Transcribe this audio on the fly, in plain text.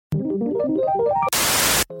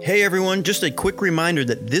Hey everyone, just a quick reminder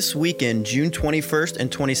that this weekend, June 21st and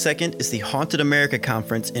 22nd, is the Haunted America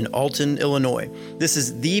Conference in Alton, Illinois. This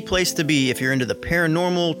is the place to be if you're into the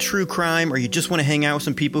paranormal, true crime, or you just want to hang out with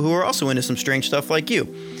some people who are also into some strange stuff like you.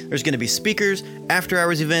 There's going to be speakers,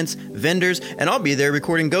 after-hours events, vendors, and I'll be there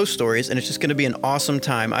recording ghost stories, and it's just going to be an awesome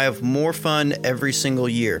time. I have more fun every single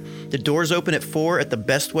year. The doors open at 4 at the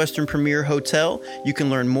Best Western Premier Hotel. You can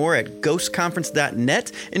learn more at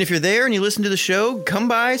ghostconference.net, and if you're there and you listen to the show, come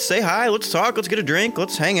by, say hi, let's talk, let's get a drink,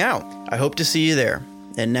 let's hang out. I hope to see you there.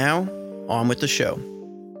 And now, on with the show.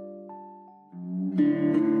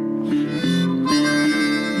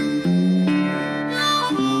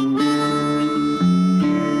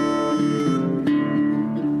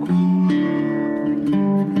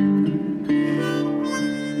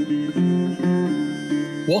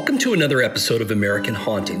 Welcome to another episode of American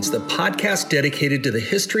Hauntings, the podcast dedicated to the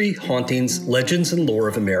history, hauntings, legends, and lore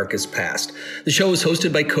of America's past. The show is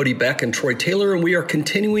hosted by Cody Beck and Troy Taylor, and we are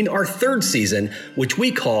continuing our third season, which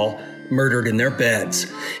we call Murdered in Their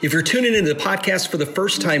Beds. If you're tuning into the podcast for the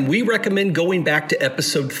first time, we recommend going back to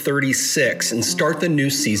episode 36 and start the new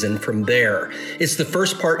season from there. It's the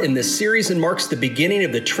first part in this series and marks the beginning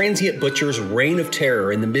of the transient butcher's reign of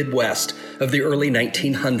terror in the Midwest of the early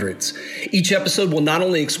 1900s. Each episode will not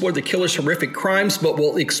only explore the killer's horrific crimes, but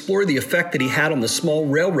will explore the effect that he had on the small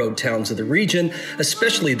railroad towns of the region,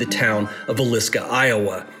 especially the town of Villisca,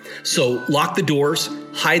 Iowa. So lock the doors,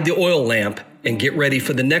 hide the oil lamp, and get ready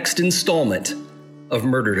for the next installment of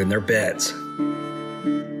Murdered in Their Beds.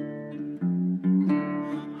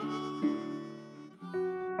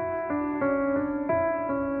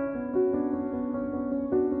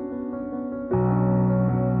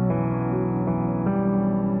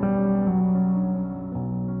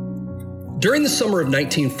 During the summer of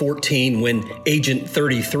 1914, when Agent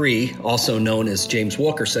 33, also known as James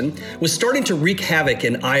Wilkerson, was starting to wreak havoc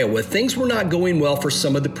in Iowa, things were not going well for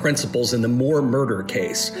some of the principals in the Moore murder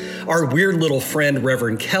case. Our weird little friend,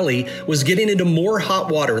 Reverend Kelly, was getting into more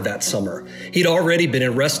hot water that summer. He'd already been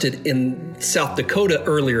arrested in South Dakota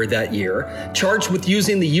earlier that year, charged with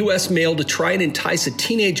using the U.S. mail to try and entice a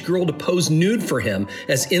teenage girl to pose nude for him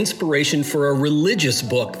as inspiration for a religious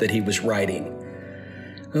book that he was writing.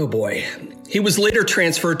 Oh boy. He was later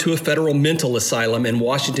transferred to a federal mental asylum in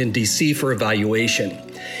Washington, D.C. for evaluation.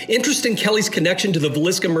 Interest in Kelly's connection to the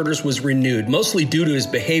Villisca murders was renewed, mostly due to his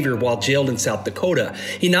behavior while jailed in South Dakota.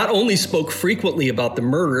 He not only spoke frequently about the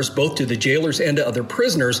murders, both to the jailers and to other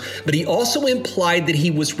prisoners, but he also implied that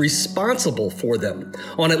he was responsible for them.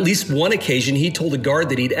 On at least one occasion, he told a guard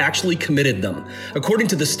that he'd actually committed them. According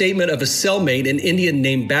to the statement of a cellmate, an Indian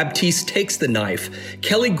named Baptiste Takes the Knife,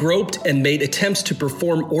 Kelly groped and made attempts to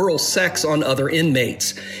perform oral sex on other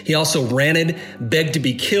inmates. He also ranted, begged to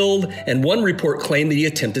be killed, and one report claimed that he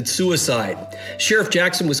attempted suicide. Sheriff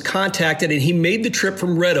Jackson was contacted and he made the trip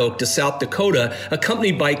from Red Oak to South Dakota,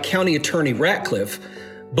 accompanied by County Attorney Ratcliffe.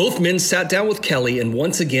 Both men sat down with Kelly and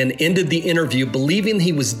once again ended the interview believing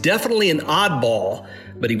he was definitely an oddball,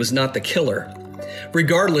 but he was not the killer.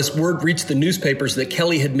 Regardless, word reached the newspapers that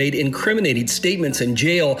Kelly had made incriminating statements in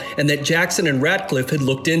jail and that Jackson and Ratcliffe had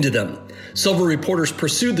looked into them. Several reporters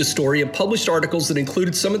pursued the story and published articles that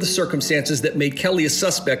included some of the circumstances that made Kelly a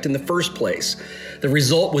suspect in the first place. The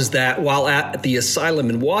result was that while at the asylum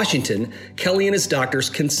in Washington, Kelly and his doctors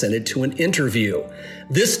consented to an interview.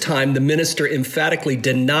 This time, the minister emphatically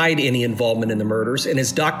denied any involvement in the murders, and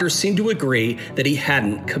his doctors seemed to agree that he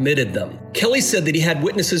hadn't committed them. Kelly said that he had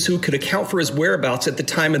witnesses who could account for his whereabouts at the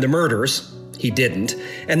time of the murders. He didn't,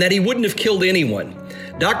 and that he wouldn't have killed anyone.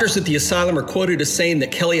 Doctors at the asylum are quoted as saying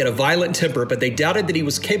that Kelly had a violent temper, but they doubted that he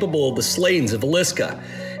was capable of the slayings of Villisca.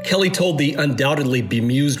 Kelly told the undoubtedly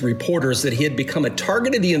bemused reporters that he had become a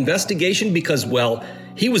target of the investigation because, well,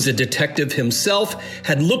 he was a detective himself,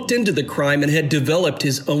 had looked into the crime, and had developed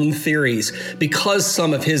his own theories. Because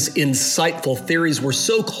some of his insightful theories were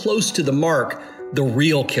so close to the mark, the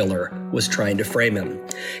real killer was trying to frame him.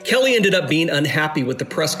 Kelly ended up being unhappy with the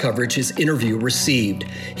press coverage his interview received.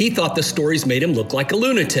 He thought the stories made him look like a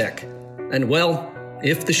lunatic. And well,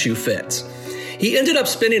 if the shoe fits. He ended up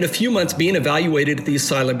spending a few months being evaluated at the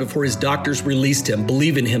asylum before his doctors released him,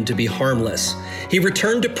 believing him to be harmless. He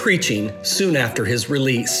returned to preaching soon after his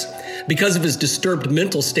release. Because of his disturbed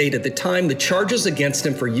mental state at the time, the charges against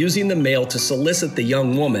him for using the mail to solicit the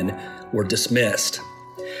young woman were dismissed.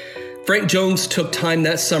 Frank Jones took time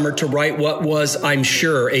that summer to write what was, I'm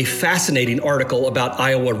sure, a fascinating article about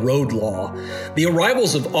Iowa road law. The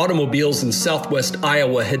arrivals of automobiles in southwest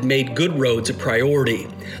Iowa had made good roads a priority.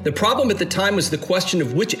 The problem at the time was the question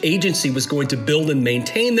of which agency was going to build and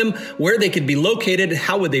maintain them, where they could be located, and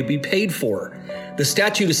how would they be paid for. The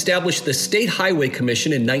statute established the State Highway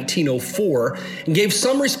Commission in 1904 and gave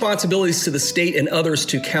some responsibilities to the state and others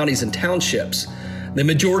to counties and townships. The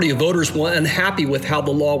majority of voters were unhappy with how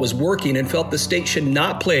the law was working and felt the state should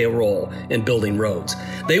not play a role in building roads.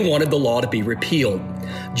 They wanted the law to be repealed.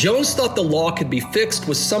 Jones thought the law could be fixed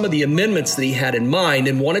with some of the amendments that he had in mind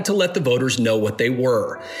and wanted to let the voters know what they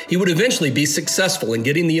were. He would eventually be successful in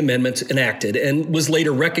getting the amendments enacted and was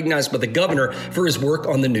later recognized by the governor for his work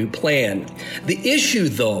on the new plan. The issue,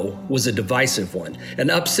 though, was a divisive one and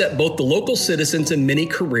upset both the local citizens and many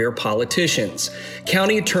career politicians.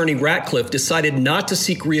 County Attorney Ratcliffe decided not to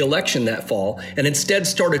seek re-election that fall and instead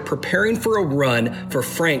started preparing for a run for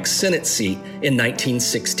Frank's Senate seat in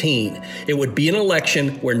 1916. It would be an election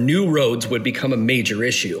where new roads would become a major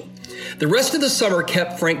issue. The rest of the summer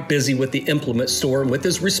kept Frank busy with the implement store and with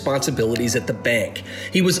his responsibilities at the bank.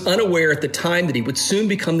 He was unaware at the time that he would soon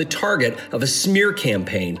become the target of a smear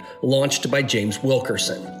campaign launched by James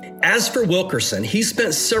Wilkerson. As for Wilkerson, he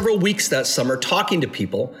spent several weeks that summer talking to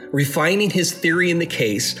people, refining his theory in the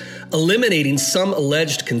case, eliminating some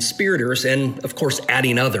alleged conspirators, and, of course,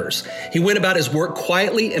 adding others. He went about his work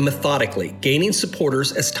quietly and methodically, gaining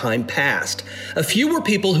supporters as time passed. A few were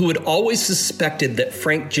people who had always suspected that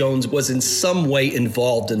Frank Jones was in some way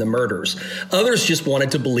involved in the murders. Others just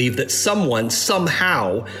wanted to believe that someone,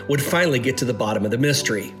 somehow, would finally get to the bottom of the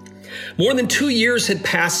mystery. More than 2 years had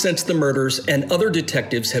passed since the murders, and other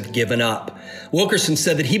detectives have given up. Wilkerson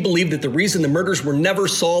said that he believed that the reason the murders were never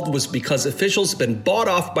solved was because officials had been bought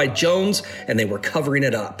off by Jones and they were covering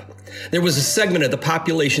it up. There was a segment of the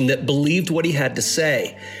population that believed what he had to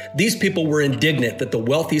say. These people were indignant that the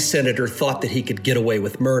wealthy senator thought that he could get away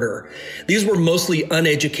with murder. These were mostly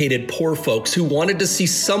uneducated poor folks who wanted to see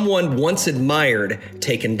someone once admired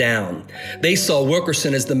taken down. They saw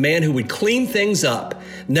Wilkerson as the man who would clean things up,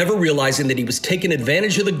 never realizing that he was taking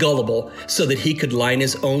advantage of the gullible so that he could line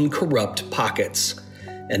his own corrupt pockets.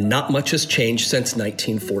 And not much has changed since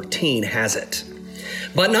 1914, has it?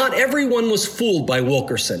 But not everyone was fooled by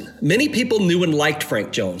Wilkerson. Many people knew and liked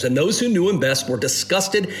Frank Jones, and those who knew him best were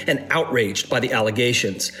disgusted and outraged by the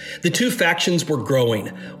allegations. The two factions were growing.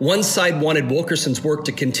 One side wanted Wilkerson's work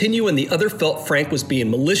to continue, and the other felt Frank was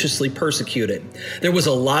being maliciously persecuted. There was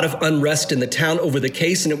a lot of unrest in the town over the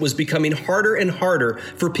case, and it was becoming harder and harder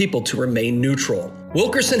for people to remain neutral.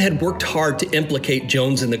 Wilkerson had worked hard to implicate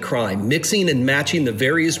Jones in the crime, mixing and matching the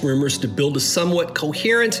various rumors to build a somewhat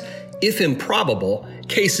coherent, if improbable,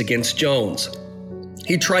 case against Jones.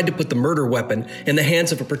 He tried to put the murder weapon in the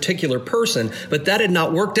hands of a particular person, but that had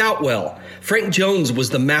not worked out well. Frank Jones was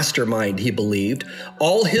the mastermind, he believed.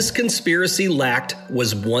 All his conspiracy lacked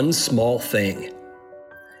was one small thing: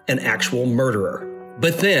 an actual murderer.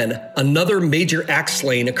 But then, another major axe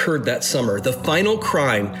slaying occurred that summer, the final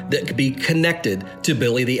crime that could be connected to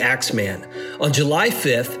Billy the Axeman. On July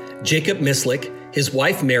 5th, Jacob Mislick, his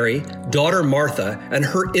wife Mary, daughter Martha, and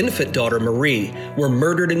her infant daughter Marie were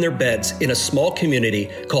murdered in their beds in a small community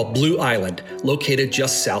called Blue Island, located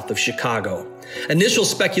just south of Chicago. Initial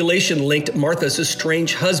speculation linked Martha's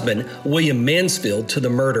estranged husband, William Mansfield, to the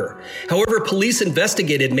murder. However, police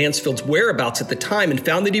investigated Mansfield's whereabouts at the time and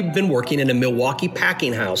found that he'd been working in a Milwaukee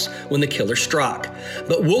packing house when the killer struck.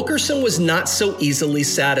 But Wilkerson was not so easily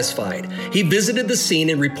satisfied. He visited the scene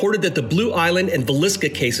and reported that the Blue Island and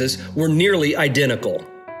Villisca cases were nearly identical.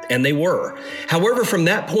 And they were. However, from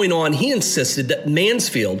that point on, he insisted that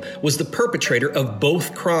Mansfield was the perpetrator of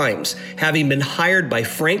both crimes, having been hired by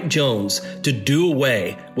Frank Jones to do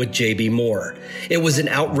away with J.B. Moore. It was an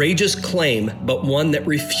outrageous claim, but one that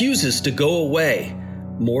refuses to go away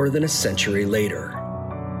more than a century later.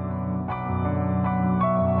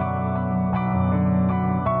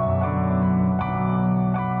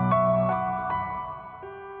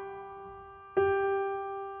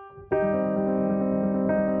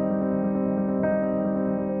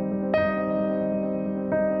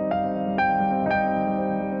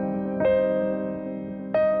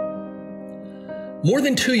 More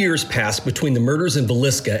than 2 years passed between the murders in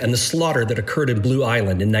Villisca and the slaughter that occurred in Blue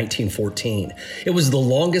Island in 1914. It was the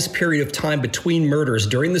longest period of time between murders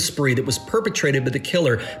during the spree that was perpetrated by the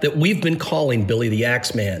killer that we've been calling Billy the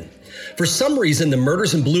Axeman. For some reason, the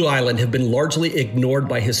murders in Blue Island have been largely ignored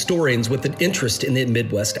by historians with an interest in the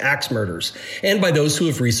Midwest axe murders, and by those who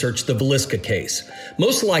have researched the Villisca case.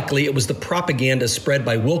 Most likely, it was the propaganda spread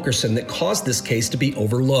by Wilkerson that caused this case to be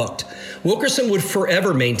overlooked. Wilkerson would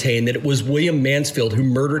forever maintain that it was William Mansfield who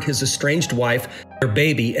murdered his estranged wife, their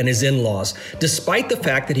baby, and his in-laws, despite the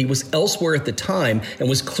fact that he was elsewhere at the time and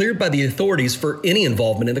was cleared by the authorities for any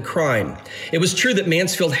involvement in the crime. It was true that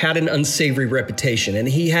Mansfield had an unsavory reputation, and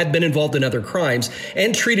he had been involved in other crimes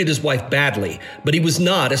and treated his wife badly, but he was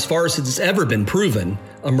not, as far as it has ever been proven,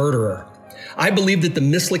 a murderer. I believe that the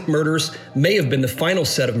Mislik murders may have been the final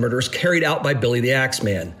set of murders carried out by Billy the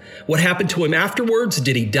Axeman. What happened to him afterwards?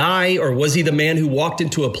 Did he die, or was he the man who walked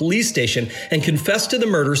into a police station and confessed to the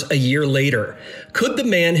murders a year later? Could the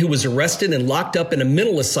man who was arrested and locked up in a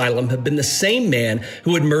mental asylum have been the same man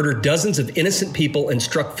who had murdered dozens of innocent people and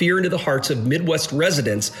struck fear into the hearts of Midwest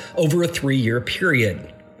residents over a 3-year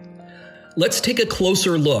period? Let's take a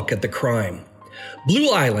closer look at the crime.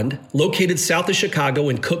 Blue Island, located south of Chicago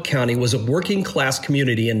in Cook County, was a working-class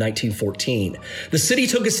community in 1914. The city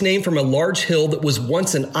took its name from a large hill that was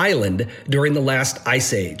once an island during the last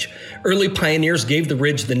ice age. Early pioneers gave the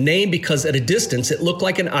ridge the name because at a distance it looked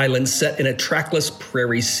like an island set in a trackless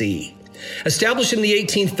prairie sea. Established in the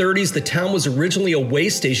 1830s, the town was originally a way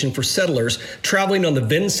station for settlers traveling on the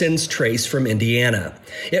Vincennes Trace from Indiana.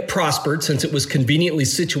 It prospered since it was conveniently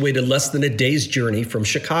situated less than a day's journey from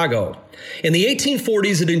Chicago. In the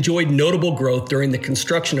 1840s, it enjoyed notable growth during the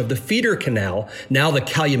construction of the feeder canal, now the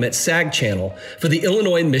Calumet-Sag Channel, for the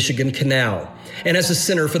Illinois and Michigan Canal, and as a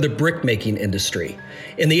center for the brick-making industry.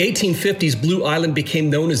 In the 1850s, Blue Island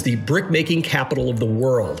became known as the brick-making capital of the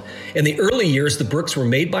world. In the early years, the bricks were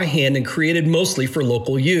made by hand and created mostly for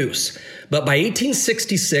local use. But by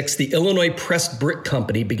 1866, the Illinois Pressed Brick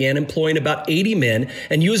Company began employing about 80 men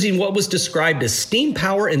and using what was described as steam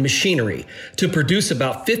power and machinery to produce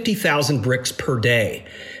about 50,000 bricks per day.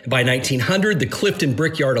 By 1900, the Clifton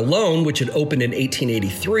Brickyard alone, which had opened in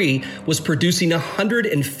 1883, was producing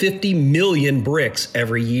 150 million bricks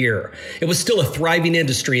every year. It was still a thriving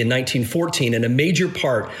industry in 1914 and a major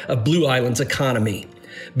part of Blue Island's economy.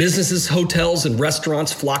 Businesses, hotels, and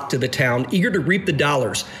restaurants flocked to the town, eager to reap the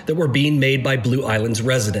dollars that were being made by Blue Island's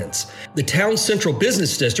residents. The town's central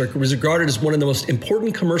business district was regarded as one of the most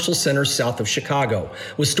important commercial centers south of Chicago.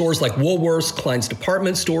 With stores like Woolworth's, Klein's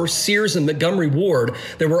Department Store, Sears, and Montgomery Ward,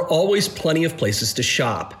 there were always plenty of places to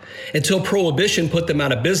shop. Until Prohibition put them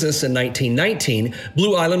out of business in 1919,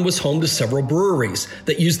 Blue Island was home to several breweries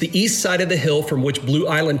that used the east side of the hill from which Blue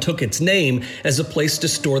Island took its name as a place to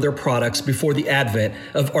store their products before the advent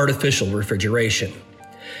of artificial refrigeration.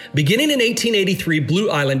 Beginning in 1883, Blue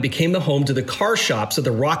Island became the home to the car shops of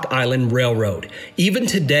the Rock Island Railroad. Even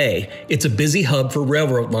today, it's a busy hub for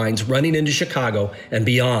railroad lines running into Chicago and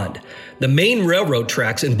beyond. The main railroad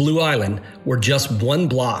tracks in Blue Island were just 1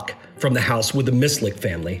 block from the house where the Mislik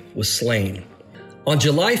family was slain. On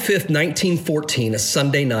July 5, 1914, a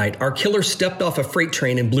Sunday night, our killer stepped off a freight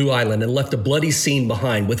train in Blue Island and left a bloody scene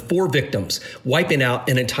behind with 4 victims, wiping out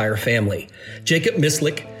an entire family. Jacob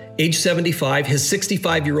Mislik, age 75, his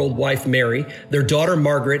 65-year-old wife Mary, their daughter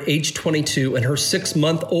Margaret, age 22, and her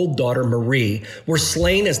 6-month-old daughter Marie were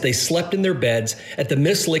slain as they slept in their beds at the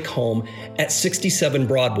Mislik home at 67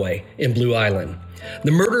 Broadway in Blue Island.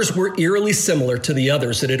 The murders were eerily similar to the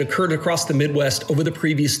others that had occurred across the Midwest over the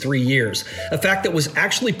previous 3 years, a fact that was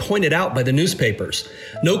actually pointed out by the newspapers.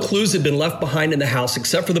 No clues had been left behind in the house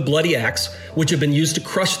except for the bloody axe, which had been used to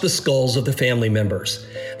crush the skulls of the family members.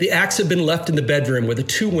 The axe had been left in the bedroom where the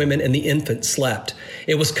 2 women and the infant slept.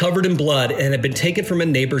 It was covered in blood and had been taken from a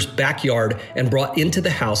neighbor's backyard and brought into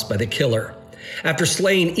the house by the killer. After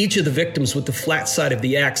slaying each of the victims with the flat side of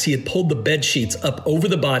the axe, he had pulled the bed sheets up over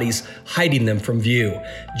the bodies, hiding them from view,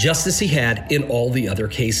 just as he had in all the other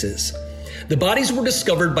cases. The bodies were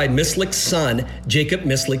discovered by Mislik's son, Jacob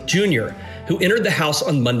Mislik Jr., who entered the house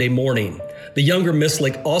on Monday morning. The younger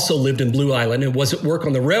Mislik also lived in Blue Island and was at work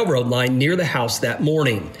on the railroad line near the house that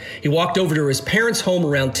morning. He walked over to his parents' home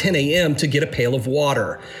around 10 a.m. to get a pail of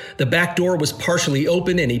water. The back door was partially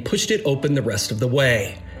open and he pushed it open the rest of the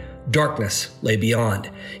way. Darkness lay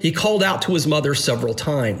beyond. He called out to his mother several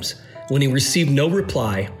times. When he received no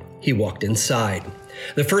reply, he walked inside.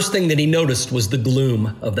 The first thing that he noticed was the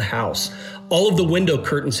gloom of the house. All of the window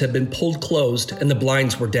curtains had been pulled closed and the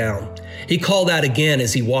blinds were down. He called out again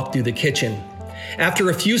as he walked through the kitchen. After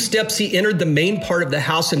a few steps, he entered the main part of the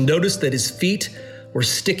house and noticed that his feet were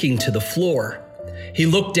sticking to the floor. He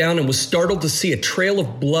looked down and was startled to see a trail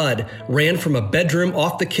of blood ran from a bedroom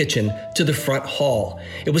off the kitchen to the front hall.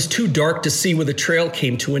 It was too dark to see where the trail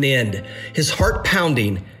came to an end. His heart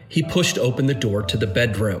pounding, he pushed open the door to the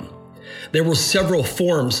bedroom. There were several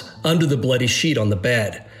forms under the bloody sheet on the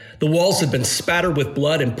bed. The walls had been spattered with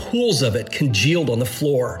blood and pools of it congealed on the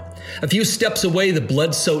floor. A few steps away, the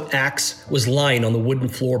blood-soaked axe was lying on the wooden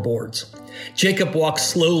floorboards. Jacob walked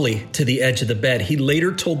slowly to the edge of the bed. He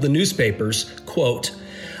later told the newspapers, quote,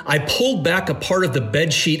 "I pulled back a part of the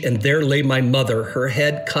bed sheet and there lay my mother, her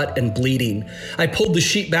head cut and bleeding. I pulled the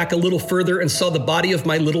sheet back a little further and saw the body of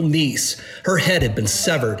my little niece. Her head had been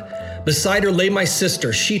severed. Beside her lay my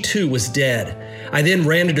sister. She too was dead. I then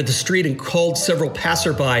ran into the street and called several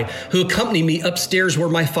passerby who accompanied me upstairs where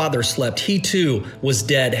my father slept. He too was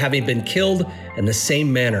dead, having been killed in the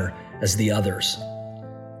same manner as the others."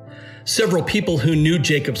 Several people who knew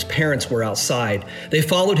Jacob's parents were outside. They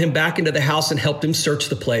followed him back into the house and helped him search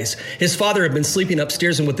the place. His father had been sleeping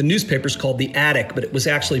upstairs in what the newspapers called the attic, but it was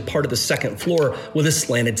actually part of the second floor with a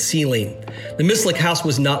slanted ceiling. The Mislik house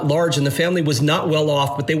was not large and the family was not well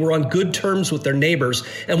off, but they were on good terms with their neighbors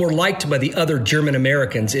and were liked by the other German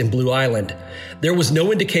Americans in Blue Island. There was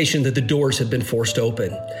no indication that the doors had been forced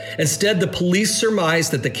open. Instead, the police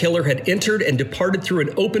surmised that the killer had entered and departed through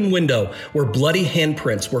an open window where bloody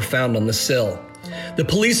handprints were found on the sill. The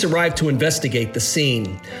police arrived to investigate the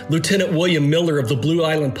scene. Lieutenant William Miller of the Blue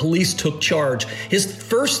Island Police took charge. His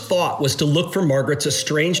first thought was to look for Margaret's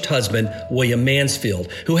estranged husband, William Mansfield,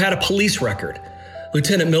 who had a police record.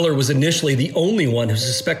 Lieutenant Miller was initially the only one who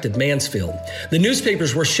suspected Mansfield. The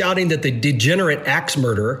newspapers were shouting that the degenerate axe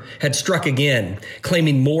murderer had struck again,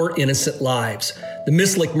 claiming more innocent lives. The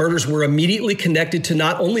Mislik murders were immediately connected to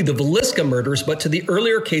not only the Villisca murders, but to the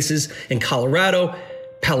earlier cases in Colorado,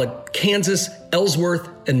 Kansas, Ellsworth,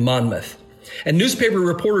 and Monmouth. And newspaper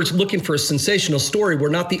reporters looking for a sensational story were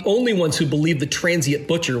not the only ones who believed the transient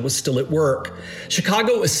butcher was still at work.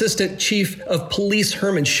 Chicago Assistant Chief of Police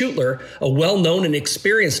Herman Schutler, a well-known and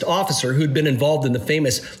experienced officer who'd been involved in the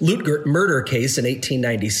famous Lutgert murder case in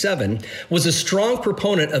 1897, was a strong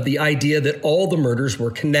proponent of the idea that all the murders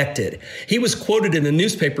were connected. He was quoted in the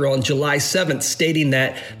newspaper on July 7th stating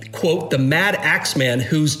that, quote, "The mad axeman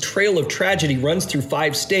whose trail of tragedy runs through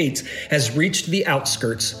 5 states has reached the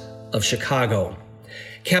outskirts of Chicago."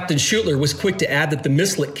 Captain Schutler was quick to add that the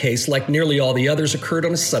Mislik case, like nearly all the others, occurred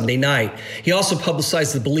on a Sunday night. He also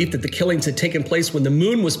publicized the belief that the killings had taken place when the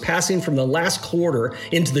moon was passing from the last quarter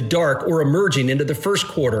into the dark or emerging into the first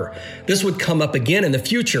quarter. This would come up again in the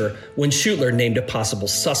future when Schutler named a possible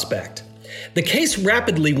suspect. The case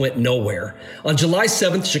rapidly went nowhere. On July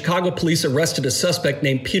 7th, Chicago police arrested a suspect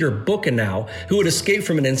named Peter Buchenow, who had escaped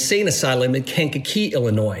from an insane asylum in Kankakee,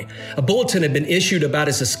 Illinois. A bulletin had been issued about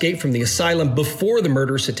his escape from the asylum before the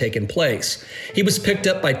murders had taken place. He was picked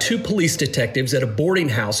up by 2 police detectives at a boarding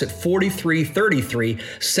house at 4333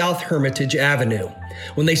 South Hermitage Avenue.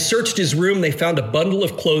 When they searched his room, they found a bundle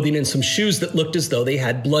of clothing and some shoes that looked as though they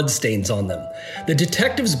had bloodstains on them. The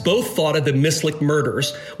detectives both thought of the Mislik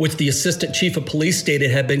murders, which the assistant chief of police stated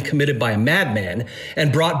had been committed by a madman,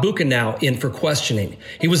 and brought Buchenow in for questioning.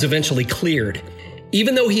 He was eventually cleared.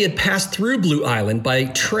 Even though he had passed through Blue Island by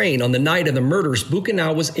train on the night of the murders,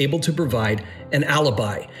 Buchenow was able to provide an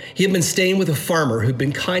alibi. He had been staying with a farmer who'd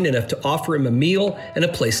been kind enough to offer him a meal and a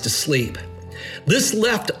place to sleep. This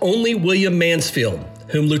left only William Mansfield,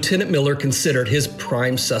 whom Lieutenant Miller considered his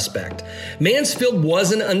prime suspect. Mansfield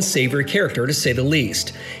was an unsavory character, to say the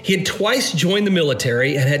least. He had twice joined the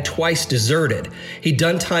military and had twice deserted. He'd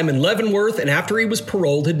done time in Leavenworth, and after he was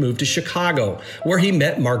paroled, had moved to Chicago, where he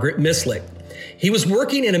met Margaret Mislik. He was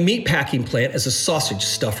working in a meatpacking plant as a sausage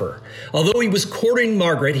stuffer. Although he was courting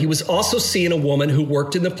Margaret, he was also seeing a woman who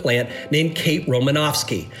worked in the plant named Kate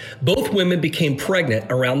Romanofsky. Both women became pregnant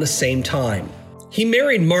around the same time. He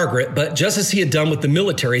married Margaret, but just as he had done with the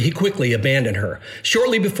military, he quickly abandoned her.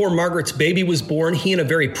 Shortly before Margaret's baby was born, he and a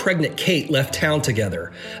very pregnant Kate left town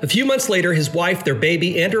together. A few months later, his wife, their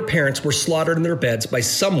baby, and her parents were slaughtered in their beds by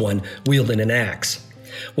someone wielding an axe.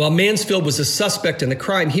 While Mansfield was a suspect in the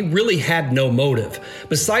crime, he really had no motive.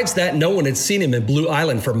 Besides that, no one had seen him in Blue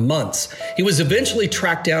Island for months. He was eventually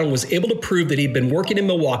tracked down and was able to prove that he'd been working in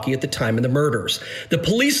Milwaukee at the time of the murders. The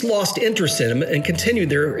police lost interest in him and continued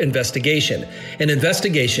their investigation, an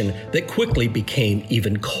investigation that quickly became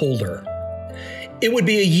even colder. It would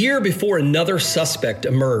be a year before another suspect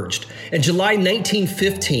emerged. In July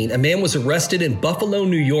 1915, a man was arrested in Buffalo,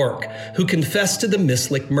 New York, who confessed to the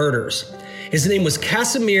Mislik murders. His name was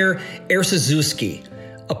Casimir Erszewski,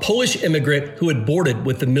 a Polish immigrant who had boarded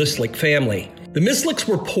with the Mislik family. The Mislicks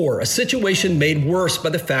were poor, a situation made worse by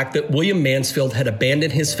the fact that William Mansfield had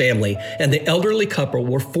abandoned his family and the elderly couple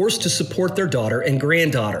were forced to support their daughter and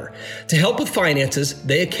granddaughter. To help with finances,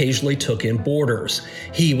 they occasionally took in boarders.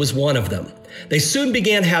 He was one of them. They soon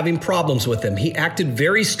began having problems with him. He acted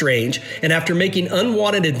very strange, and after making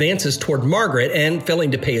unwanted advances toward Margaret and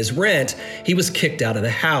failing to pay his rent, he was kicked out of the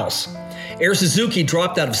house. Air Suzuki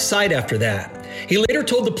dropped out of sight after that. He later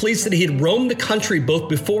told the police that he had roamed the country both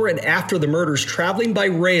before and after the murders, traveling by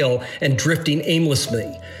rail and drifting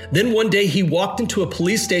aimlessly. Then one day he walked into a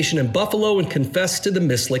police station in Buffalo and confessed to the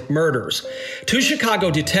Mislick murders. 2 Chicago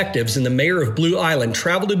detectives and the mayor of Blue Island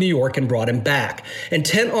traveled to New York and brought him back,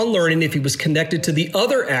 intent on learning if he was connected to the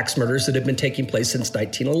other axe murders that had been taking place since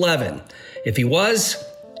 1911. If he was,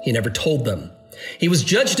 he never told them. He was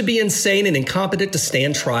judged to be insane and incompetent to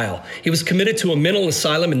stand trial. He was committed to a mental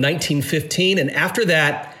asylum in 1915, and after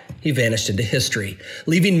that, he vanished into history,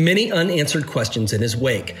 leaving many unanswered questions in his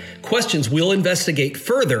wake. Questions we'll investigate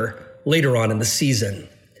further later on in the season.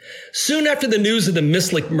 Soon after the news of the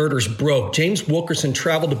Mislick murders broke, James Wilkerson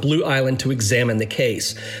traveled to Blue Island to examine the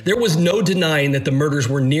case. There was no denying that the murders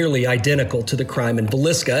were nearly identical to the crime in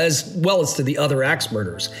Villisca, as well as to the other axe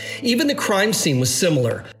murders. Even the crime scene was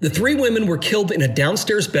similar. The 3 women were killed in a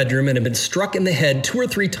downstairs bedroom and had been struck in the head 2 or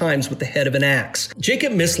 3 times with the head of an axe.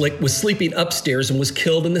 Jacob Mislick was sleeping upstairs and was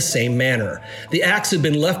killed in the same manner. The axe had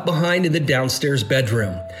been left behind in the downstairs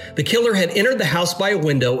bedroom. The killer had entered the house by a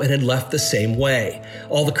window and had left the same way.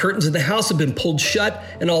 All the curtains in the house had been pulled shut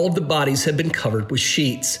and all of the bodies had been covered with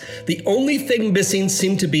sheets. The only thing missing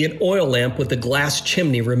seemed to be an oil lamp with the glass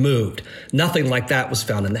chimney removed. Nothing like that was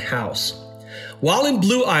found in the house. While in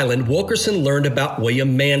Blue Island, Wilkerson learned about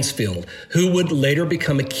William Mansfield, who would later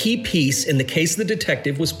become a key piece in the case the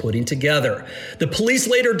detective was putting together. The police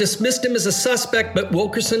later dismissed him as a suspect, but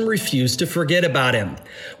Wilkerson refused to forget about him.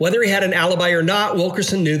 Whether he had an alibi or not,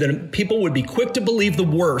 Wilkerson knew that people would be quick to believe the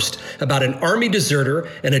worst about an army deserter,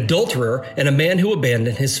 an adulterer, and a man who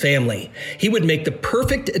abandoned his family. He would make the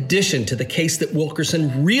perfect addition to the case that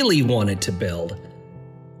Wilkerson really wanted to build,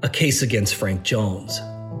 a case against Frank Jones.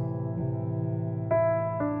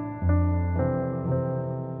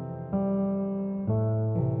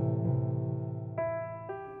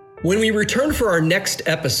 When we return for our next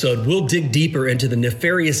episode, we'll dig deeper into the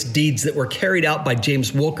nefarious deeds that were carried out by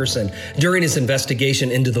James Wilkerson during his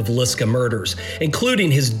investigation into the Villisca murders,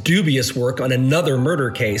 including his dubious work on another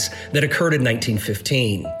murder case that occurred in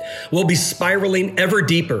 1915. We'll be spiraling ever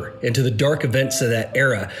deeper into the dark events of that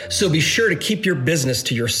era, so be sure to keep your business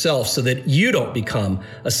to yourself so that you don't become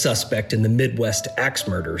a suspect in the Midwest axe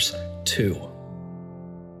murders, too.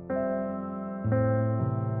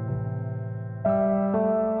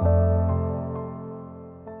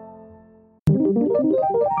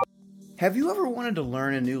 Have you ever wanted to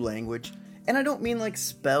learn a new language? And I don't mean like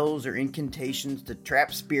spells or incantations to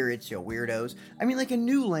trap spirits, you weirdos. I mean like a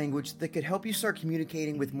new language that could help you start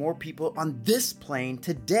communicating with more people on this plane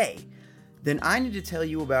today. Then I need to tell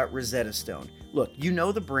you about Rosetta Stone. Look, you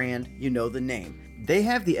know the brand, you know the name. They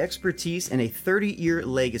have the expertise and a 30-year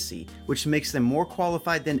legacy, which makes them more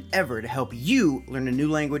qualified than ever to help you learn a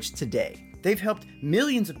new language today. They've helped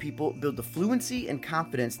millions of people build the fluency and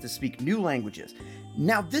confidence to speak new languages.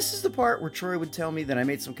 Now, this is the part where Troy would tell me that I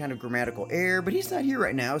made some kind of grammatical error, but he's not here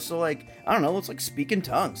right now, so I don't know, it's like speaking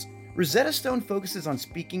tongues. Rosetta Stone focuses on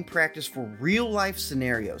speaking practice for real-life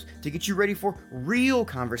scenarios to get you ready for real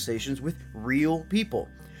conversations with real people.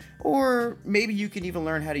 Or maybe you can even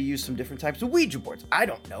learn how to use some different types of Ouija boards. I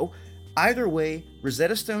don't know. Either way,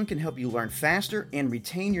 Rosetta Stone can help you learn faster and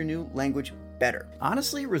retain your new language better.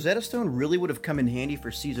 Honestly, Rosetta Stone really would have come in handy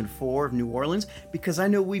for season 4 of New Orleans because I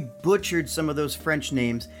know we butchered some of those French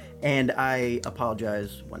names and I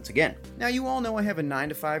apologize once again. Now, you all know I have a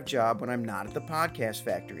 9-to-5 job when I'm not at the podcast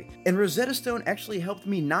factory, and Rosetta Stone actually helped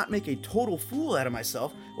me not make a total fool out of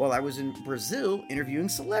myself while I was in Brazil interviewing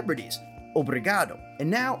celebrities. Obrigado.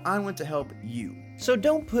 And now I want to help you. So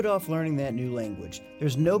don't put off learning that new language.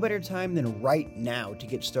 There's no better time than right now to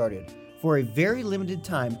get started. For a very limited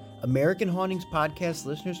time, American Hauntings podcast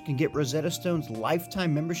listeners can get Rosetta Stone's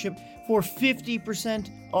lifetime membership for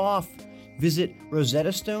 50% off. Visit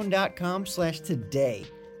rosettastone.com/today.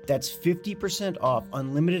 That's 50% off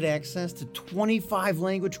unlimited access to 25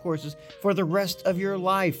 language courses for the rest of your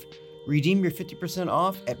life. Redeem your 50%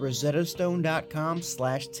 off at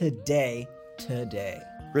rosettastone.com/today today.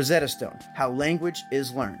 Rosetta Stone, how language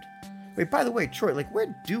is learned. Wait, by the way, Troy,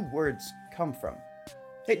 where do words come from?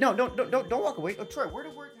 Hey, no, don't walk away. Oh, Troy, where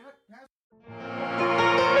do words...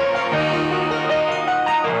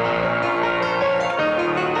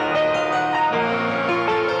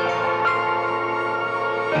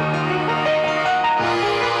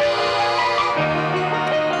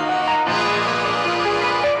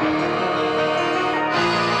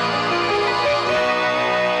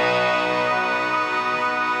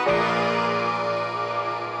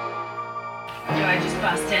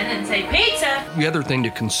 bust in and say, pizza! The other thing to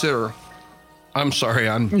consider, I'm sorry,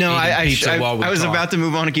 I'm No, eating pizza while we I was talk. about to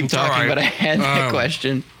move on and keep talking, all right. but I had that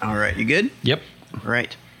question. All right, you good? Yep. All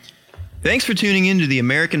right. Thanks for tuning in to the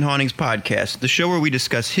American Hauntings Podcast, the show where we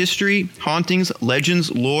discuss history, hauntings,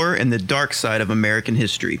 legends, lore, and the dark side of American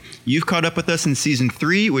history. You've caught up with us in Season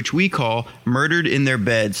 3, which we call Murdered in Their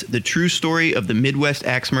Beds, the true story of the Midwest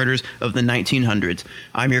axe murders of the 1900s.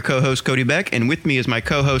 I'm your co-host, Cody Beck, and with me is my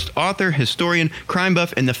co-host, author, historian, crime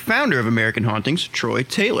buff, and the founder of American Hauntings, Troy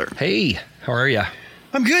Taylor. Hey, how are you?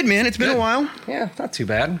 I'm good, man. It's been a while. Yeah, not too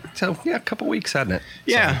bad. So, yeah, a couple weeks, hasn't it?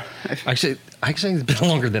 Yeah. So, actually, it's been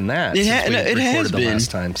longer than that. It since we has recorded the been.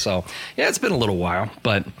 last time. So, yeah, it's been a little while,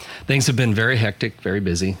 but things have been very hectic, very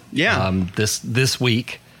busy. Yeah. This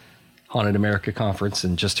week, Haunted America Conference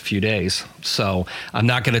in just a few days. So I'm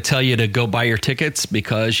not going to tell you to go buy your tickets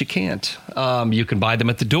because you can't. You can buy them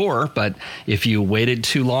at the door, but if you waited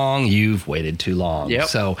too long, you've waited too long. Yep.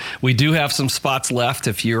 So we do have some spots left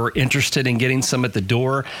if you're interested in getting some at the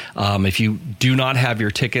door. If you do not have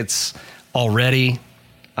your tickets already,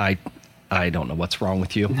 I don't know what's wrong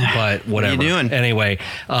with you, but whatever. What are you doing? Anyway,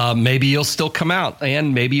 maybe you'll still come out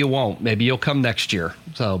and maybe you won't. Maybe you'll come next year.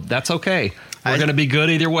 So that's okay. We're going to be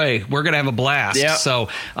good either way. We're going to have a blast. Yep. So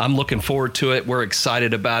I'm looking forward to it. We're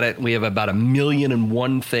excited about it. We have about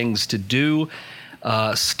 1,000,001 things to do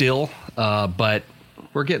still, but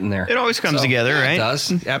we're getting there. It always comes together, right? It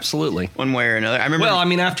does. Absolutely. One way or another. I remember. Well, I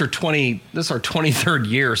mean, after this is our 23rd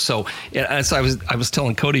year. So as I was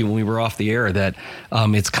telling Cody when we were off the air that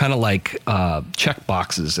it's kind of like check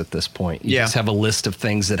boxes at this point. You just have a list of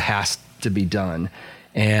things that has to be done.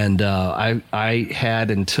 And I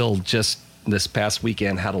had until just this past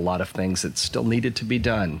weekend had a lot of things that still needed to be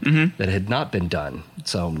done that had not been done.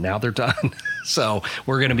 So now they're done. So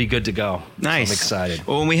we're going to be good to go. Nice. So I'm excited.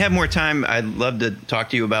 Well, when we have more time, I'd love to talk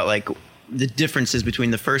to you about like the differences between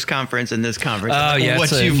the first conference and this conference. Oh, yeah.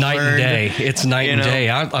 What It's you've night learned. and day. It's night and day.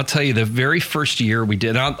 I'll tell you, the very first year we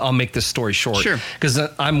did, I'll make this story short. Sure. Because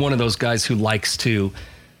I'm one of those guys who likes to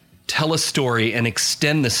tell a story and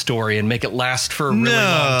extend the story and make it last for a really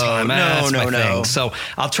long time. That's my thing. So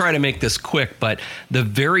I'll try to make this quick, but the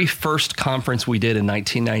very first conference we did in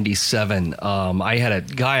 1997, I had a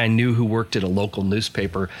guy I knew who worked at a local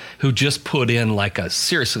newspaper who just put in like a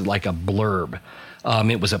blurb.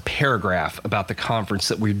 It was a paragraph about the conference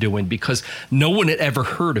that we were doing because no one had ever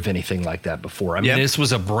heard of anything like that before. I mean, this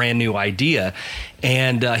was a brand new idea.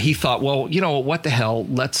 And he thought, well, you know, what the hell?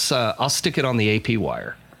 I'll stick it on the AP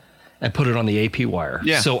Wire. And put it on the AP Wire.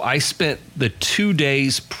 Yeah. So I spent the 2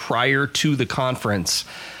 days prior to the conference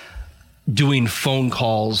doing phone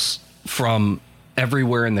calls from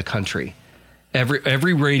everywhere in the country.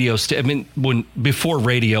 Every radio station. I mean, before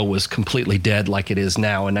radio was completely dead like it is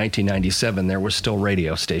now in 1997, there were still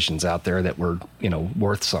radio stations out there that were,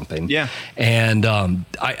 worth something. Yeah. And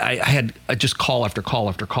I had just call after call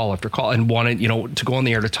after call after call and wanted, to go on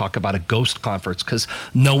the air to talk about a ghost conference because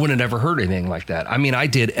no one had ever heard anything like that. I mean,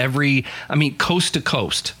 coast to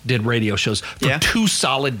coast did radio shows for 2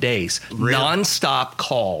 solid days, nonstop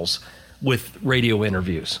calls with radio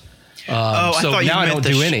interviews. I so thought now I don't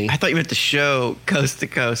do any. I thought you meant the show Coast to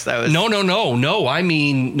Coast. That was no.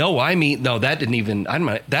 That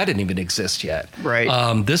didn't even exist yet.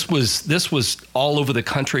 Right. This was all over the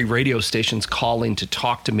country. Radio stations calling to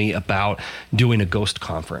talk to me about doing a ghost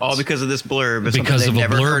conference. All because of this blurb. Because of a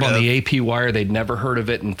never blurb heard on of. the AP Wire, they'd never heard of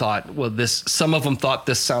it and thought, well, some of them thought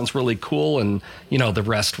this sounds really cool, and the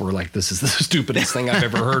rest were like, this is the stupidest thing I've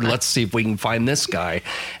ever heard. Let's see if we can find this guy.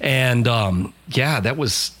 And that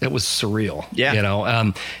was surreal.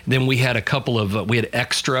 Yeah. Then we had we had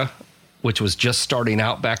Extra, which was just starting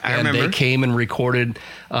out back then. I remember. They came and recorded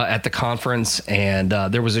at the conference, and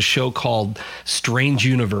there was a show called Strange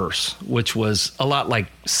Universe, which was a lot like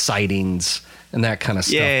Sightings and that kind of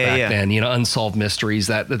stuff back then, Unsolved Mysteries,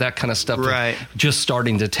 that kind of stuff. Right. Just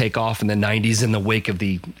starting to take off in the 90s in the wake of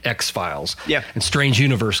the X-Files. Yeah. And Strange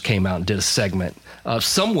Universe came out and did a segment.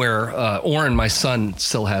 Somewhere, Oren, my son,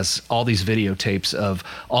 still has all these videotapes of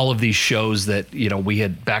all of these shows that, we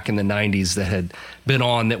had back in the 90s that had been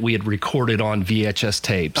on, that we had recorded on VHS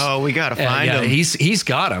tapes. Oh, we got to find them. He's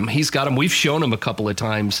got them. We've shown him a couple of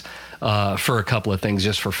times for a couple of things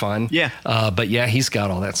just for fun. Yeah. But he's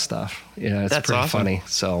got all that stuff. Yeah, it's That's pretty awesome. funny.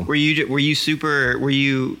 So were you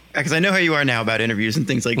because I know how you are now about interviews and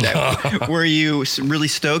things like that. Were you really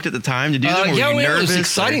stoked at the time to do them? Were you nervous? It was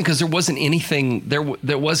exciting because there wasn't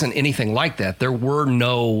anything like that. There were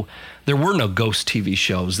no there were no ghost TV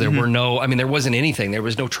shows. There were no, I mean, there wasn't anything. There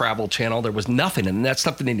was no Travel Channel. There was nothing. And that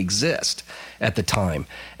stuff didn't exist at the time.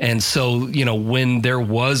 And so, you know, when there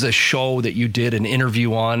was a show that you did an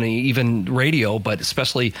interview on, even radio, but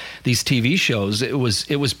especially these TV shows, it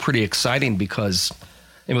was pretty exciting because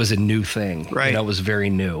it was a new thing. Right. You know, it was very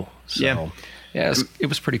new. So, yeah, it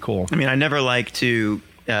was pretty cool. I mean, I never like to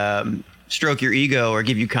stroke your ego or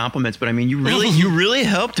give you compliments, but I mean, you really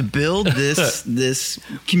helped build this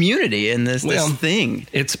community and this thing.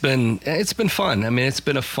 It's been fun. I mean, it's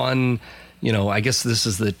been a fun, you know, I guess this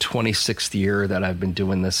is the 26th year that I've been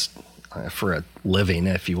doing this for a living,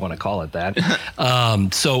 if you want to call it that.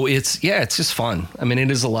 So it's just fun. I mean, it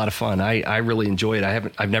is a lot of fun. I really enjoy it.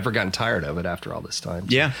 I've never gotten tired of it after all this time.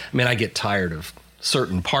 So, yeah. I mean, I get tired of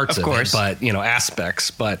certain parts of it, but you know,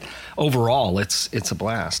 aspects, but overall it's a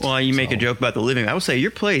blast. Well, you make a joke about the living. I would say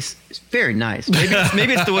your place is very nice.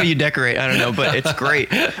 Maybe it's the way you decorate. I don't know, but it's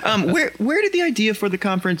great. Where did the idea for the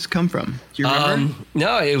conference come from? Do you remember?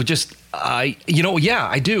 No, it was just, I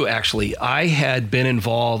do actually. I had been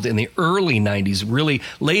involved in the early 90s, really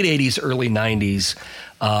late 80s, early 90s.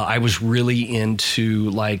 I was really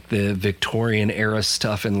into like the Victorian era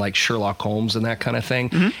stuff and like Sherlock Holmes and that kind of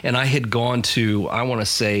thing. Mm-hmm. And I had gone to, I want to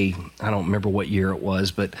say, I don't remember what year it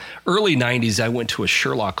was, but early 90s, I went to a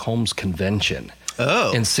Sherlock Holmes convention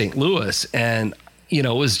in St. Louis. And, you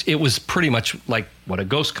know, it was pretty much like what a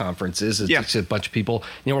ghost conference is. It's a bunch of people,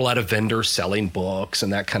 you know, a lot of vendors selling books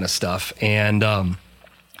and that kind of stuff. And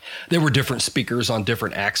there were different speakers on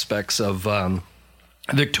different aspects of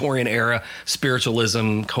Victorian era,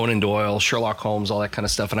 spiritualism, Conan Doyle, Sherlock Holmes, all that kind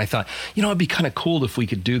of stuff. And I thought, you know, it'd be kind of cool if we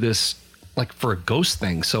could do this like for a ghost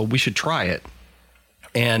thing. So we should try it.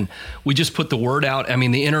 And we just put the word out. I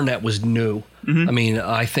mean, the internet was new. Mm-hmm. I mean,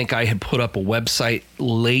 I think I had put up a website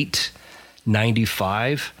late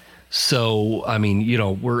 95. So, I mean, you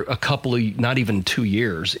know, we're not even 2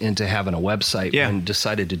 years into having a website and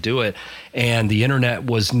decided to do it. And the internet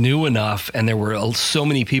was new enough. And there were so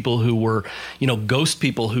many people who were, you know, ghost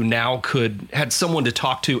people who now had someone to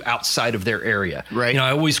talk to outside of their area. Right. You know,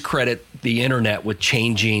 I always credit the internet with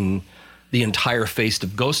changing the entire face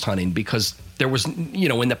of ghost hunting because there was, you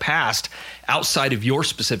know, in the past, outside of your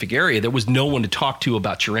specific area, there was no one to talk to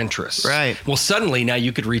about your interests. Right. Well, suddenly now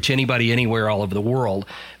you could reach anybody anywhere all over the world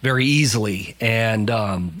very easily. And,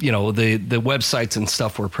 you know, the websites and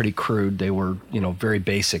stuff were pretty crude. They were, you know, very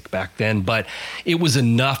basic back then. But it was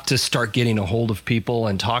enough to start getting a hold of people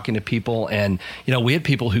and talking to people. And, you know, we had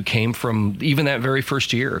people who came from, even that very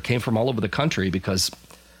first year, came from all over the country because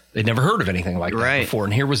they'd never heard of anything like that before.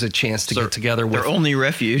 And here was a chance to get together with their only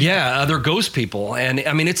refuge. Yeah, other ghost people. And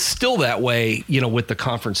I mean, it's still that way, you know, with the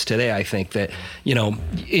conference today. I think that, you know,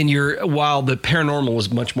 while the paranormal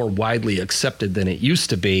is much more widely accepted than it used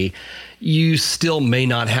to be, you still may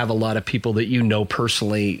not have a lot of people that you know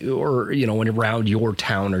personally or, you know, around your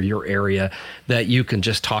town or your area that you can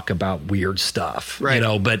just talk about weird stuff, you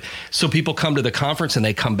know. But so people come to the conference and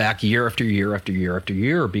they come back year after year after year after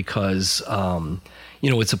year because, you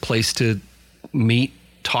know, it's a place to meet,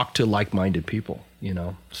 talk to like-minded people, you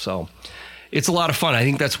know. So it's a lot of fun. I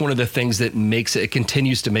think that's one of the things that makes it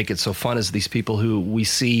continues to make it so fun is these people who we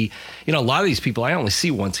see, you know, a lot of these people I only see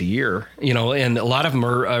once a year, you know, and a lot of them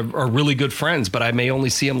are really good friends, but I may only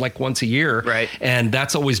see them like once a year. Right. And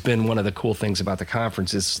that's always been one of the cool things about the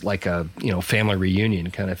conference is like a, you know, family reunion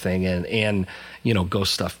kind of thing and you know,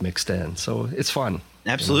 ghost stuff mixed in. So it's fun.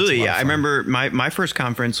 Absolutely. You know, I remember my first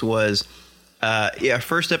conference was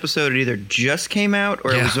first episode, it either just came out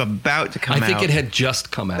or it was about to come out. I think it had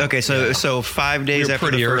just come out. Okay, so 5 days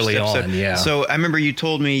after the first episode. On, yeah. So I remember you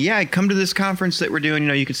told me, come to this conference that we're doing. You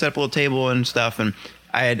know, you can set up a little table and stuff. And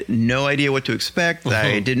I had no idea what to expect.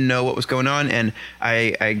 I didn't know what was going on, and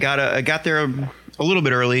I got there a little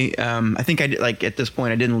bit early. I think I did, like at this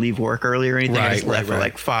point I didn't leave work early or anything. I just left for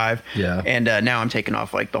like 5. Yeah. And now I'm taking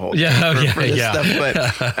off like the whole day for this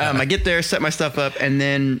stuff. But I get there, set my stuff up, and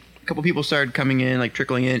then a couple people started coming in, like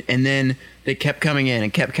trickling in, and then they kept coming in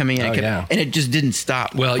and kept coming in, and it just didn't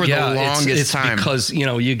stop for the longest time. It's because, you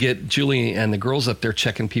know, you get Julie and the girls up there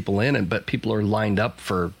checking people in, but people are lined up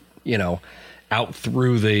for, you know, out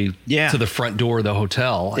through to the front door of the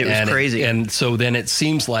hotel. It was crazy. And so then it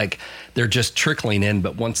seems like they're just trickling in,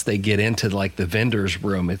 but once they get into like the vendor's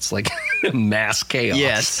room, it's like mass chaos.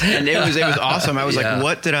 Yes. And it was awesome. I was like,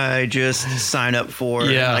 what did I just sign up for?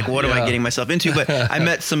 Yeah. Like, what am I getting myself into? But I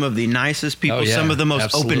met some of the nicest people, some of the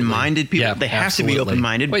most open-minded people. Yeah, they have to be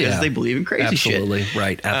open-minded because they believe in crazy shit.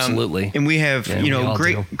 Right. Absolutely. And we have, you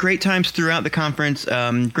know, great times throughout the conference,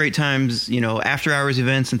 great times, you know, after hours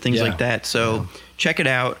events and things like that. So So check it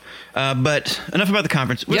out. But enough about the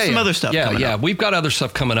conference. What's some other stuff coming up? We've got other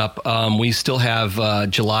stuff coming up. We still have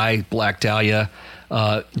July Black Dahlia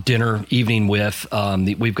dinner evening with.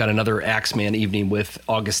 We've got another Axeman evening with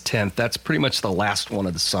August 10th. That's pretty much the last one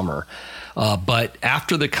of the summer. But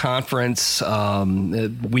after the conference, a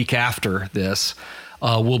week after this,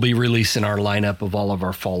 we'll be releasing our lineup of all of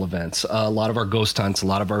our fall events. A lot of our ghost hunts, a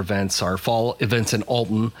lot of our events, our fall events in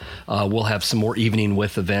Alton. We'll have some more evening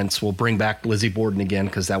with events. We'll bring back Lizzie Borden again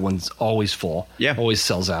because that one's always full. Yeah. Always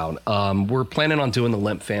sells out. We're planning on doing the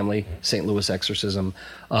Lemp family, St. Louis exorcism,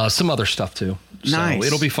 some other stuff too. Nice. So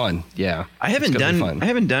it'll be fun. Yeah. I haven't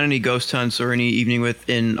done any ghost hunts or any evening with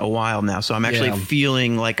in a while now. So I'm actually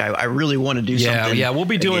feeling like I really want to do something. Yeah. We'll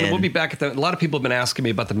be back at a lot of people have been asking me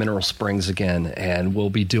about the Mineral Springs again, and we'll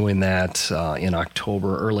be doing that in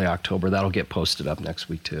October, early October. That'll get posted up next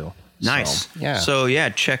week too. Nice. So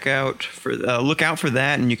check out look out for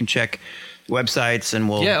that, and you can check websites, and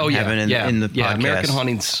we'll have it in the podcast.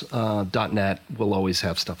 AmericanHauntings.net will always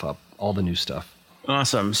have stuff up, all the new stuff.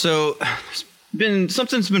 Awesome. So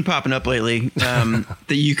something's been popping up lately that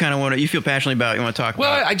you kind of you feel passionately about, you want to talk about.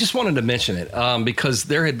 Well, I just wanted to mention it because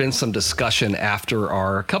there had been some discussion after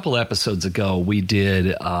a couple episodes ago. We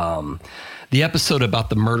did the episode about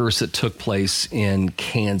the murders that took place in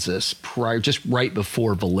Kansas just right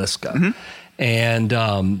before Villisca. Mm-hmm. And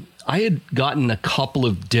I had gotten a couple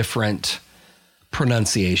of different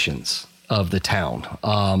pronunciations of the town.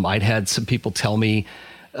 I'd had some people tell me,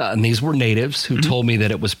 and these were natives who told me that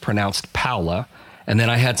it was pronounced Paola. And then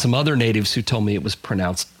I had some other natives who told me it was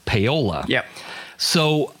pronounced Paola. Yeah.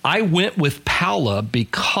 So I went with Paola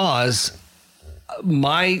because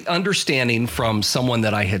my understanding from someone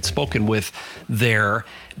that I had spoken with there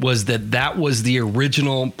was that was the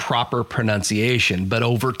original proper pronunciation. But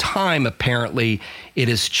over time, apparently, it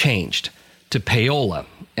has changed to Paola.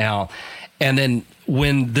 Now, and then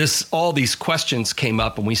when all these questions came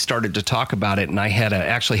up and we started to talk about it, and I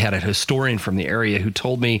actually had a historian from the area who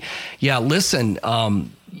told me, listen,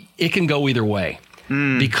 it can go either way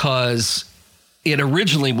because it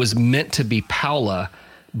originally was meant to be Paola,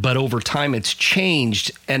 but over time it's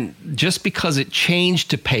changed. And just because it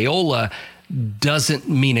changed to Paola doesn't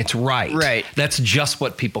mean it's right. Right. That's just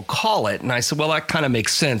what people call it. And I said, well, that kind of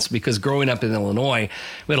makes sense because growing up in Illinois,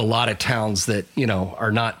 we had a lot of towns that,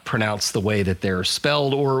 are not pronounced the way that they're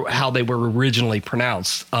spelled or how they were originally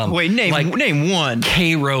pronounced. Name one.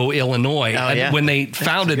 Cairo, Illinois. Oh, yeah. When they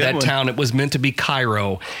founded that town, it was meant to be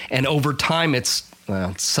Cairo. And over time, it's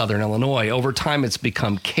Southern Illinois. Over time, it's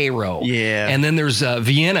become Cairo. Yeah. And then there's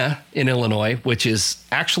Vienna in Illinois, which is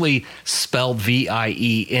actually spelled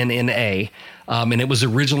Vienna. And it was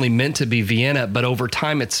originally meant to be Vienna, but over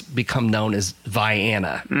time, it's become known as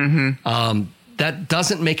Vienna. Mm-hmm. That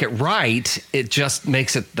doesn't make it right. It just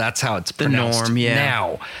makes it, that's how it's pronounced the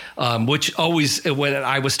norm, now. Which always, when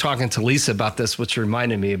I was talking to Lisa about this, which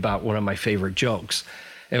reminded me about one of my favorite jokes.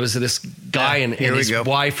 It was this guy and his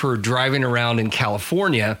wife were driving around in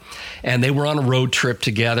California, and they were on a road trip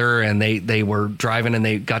together, and they were driving, and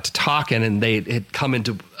they got to talking, and they had come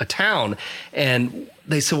into a town, and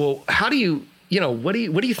they said, well, how do you what do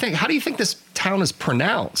you think? How do you think this town is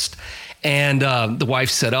pronounced? And the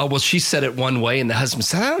wife said, oh, well, she said it one way. And the husband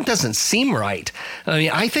said, that doesn't seem right. I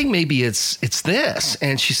mean, I think maybe it's this.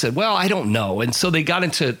 And she said, well, I don't know. And so they got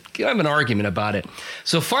into kind of an argument about it.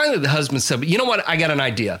 So finally, the husband said, but you know what? I got an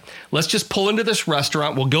idea. Let's just pull into this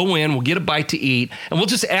restaurant. We'll go in, we'll get a bite to eat, and we'll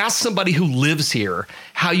just ask somebody who lives here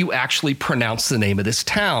how you actually pronounce the name of this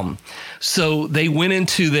town. So they went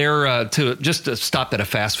into their, to stop at a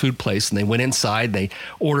fast food place, and they went inside, they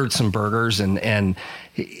ordered some burgers, and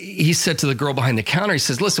he said to the girl behind the counter, he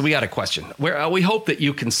says, listen, we got a question. We hope that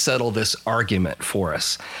you can settle this argument for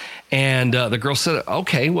us. And the girl said,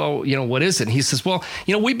 okay, well, what is it? And he says, well,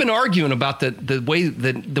 we've been arguing about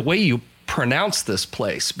the way you pronounce this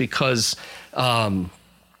place because,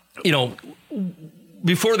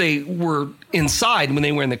 before they were inside, when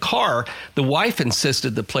they were in the car, the wife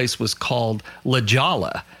insisted the place was called La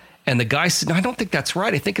Jolla. And the guy said, no, I don't think that's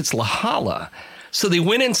right. I think it's La Hala. So they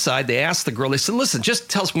went inside, they asked the girl, they said, listen, just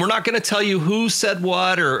tell us, we're not going to tell you who said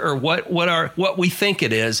what or what we think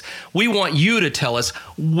it is. We want you to tell us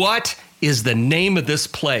what is the name of this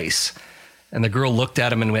place. And the girl looked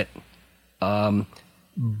at him and went,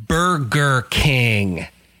 Burger King.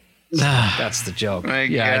 So that's the joke. My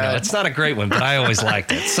yeah, God. I know. It's not a great one, but I always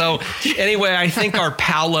liked it. So anyway, I think our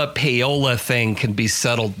payola thing can be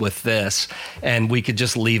settled with this, and we could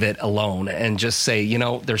just leave it alone and just say,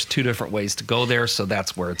 there's two different ways to go there, so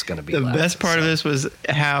that's where it's going to be. The left. best part of this was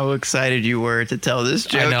how excited you were to tell this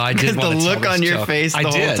joke. I know, I did want the to look tell on this your joke. face the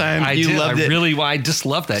whole time. You loved it. I just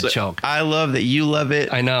love that joke. I love that you love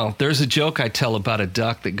it. I know. There's a joke I tell about a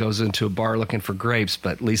duck that goes into a bar looking for grapes,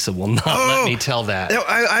 but Lisa will not let me tell that.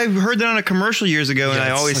 I heard that on a commercial years ago, and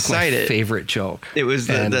I always it's cite my it. Favorite joke. It was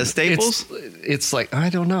the Staples? It's like, I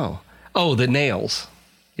don't know. Oh, the nails.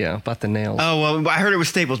 Yeah, about the nails. Oh, well, I heard it was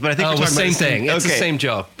Staples, but I think we're talking same about the thing. It's the same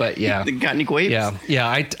joke, but yeah. Got any grapes?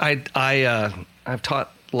 Yeah. I've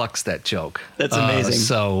taught Lux that joke. That's amazing.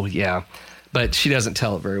 So yeah, but she doesn't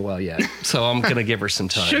tell it very well yet. So I'm gonna give her some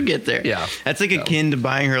time. She'll get there. Yeah, that's like akin to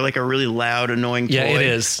buying her like a really loud, annoying toy. Yeah, it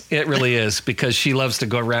is. It really is, because she loves to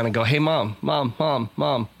go around and go, "Hey, mom,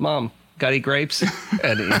 got any grapes?"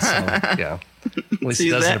 And so, yeah. At least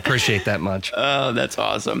he doesn't appreciate that much. Oh, that's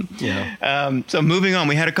awesome. Yeah. So moving on,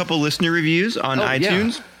 we had a couple listener reviews on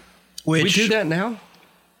iTunes. Yeah. Which, we do that now?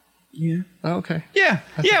 Yeah. Oh, okay. Yeah.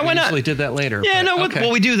 Yeah, why not? We usually did that later. Yeah, no, okay.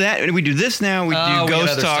 well, we do that. And we do this now. We do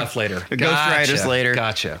Ghost Talk. Stuff later. Ghost Riders later.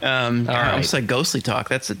 Gotcha. All right. I almost like Ghostly Talk.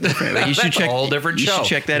 That's a different. You should check. A whole different show. You should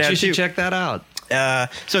check that out, You should too. check that out.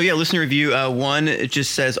 So yeah, listener review one, it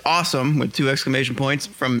just says awesome with 2 exclamation points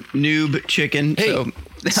from Noob Chicken. Hey, so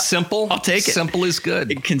simple. I'll take it. Simple is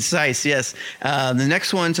good. Concise, yes. The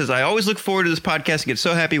next one says, I always look forward to this podcast and get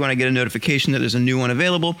so happy when I get a notification that there's a new one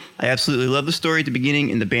available. I absolutely love the story at the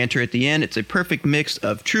beginning and the banter at the end. It's a perfect mix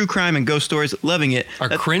of true crime and ghost stories. Loving it. Our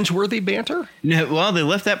cringeworthy banter? No, well, they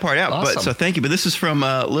left that part out. Awesome. But so thank you. But this is from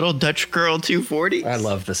Little Dutch Girl 240. I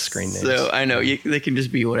love the screen names. So I know they can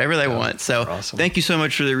just be whatever they want. So awesome. Thank you so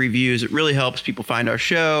much for the reviews. It really helps people find our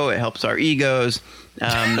show. It helps our egos,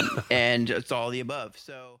 and it's all the above.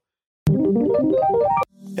 So.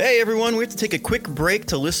 Hey everyone, we have to take a quick break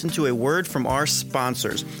to listen to a word from our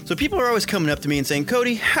sponsors. So people are always coming up to me and saying,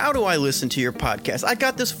 Cody, how do I listen to your podcast? I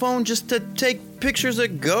got this phone just to take pictures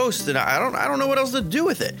of ghosts and I don't know what else to do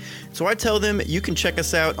with it. So I tell them you can check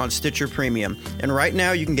us out on Stitcher Premium. And right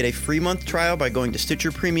now you can get a free month trial by going to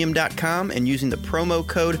StitcherPremium.com and using the promo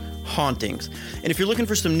code Hauntings. And if you're looking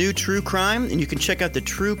for some new true crime, and you can check out the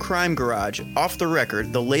True Crime Garage, Off the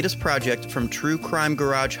Record, the latest project from True Crime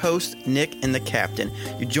Garage host Nick and the Captain.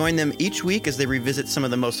 You join them each week as they revisit some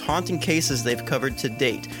of the most haunting cases they've covered to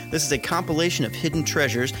date. This is a compilation of hidden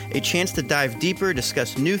treasures, a chance to dive deeper,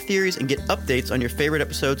 discuss new theories, and get updates on your favorite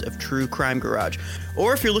episodes of True Crime Garage.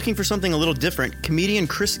 Or if you're looking for something a little different, comedian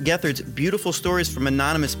Chris Gethard's Beautiful Stories from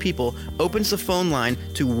Anonymous People opens the phone line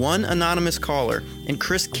to one anonymous caller, and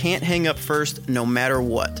Chris can't hang up first no matter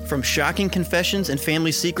what. From shocking confessions and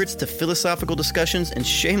family secrets to philosophical discussions and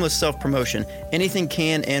shameless self-promotion, anything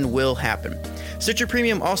can and will happen. Stitcher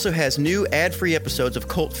Premium also has new ad-free episodes of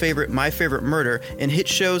cult favorite My Favorite Murder and hit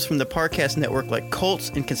shows from the Parcast Network like Cults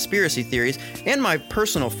and Conspiracy Theories, and my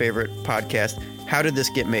personal favorite podcast, How Did This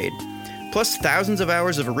Get Made? Plus thousands of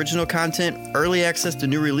hours of original content, early access to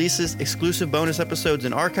new releases, exclusive bonus episodes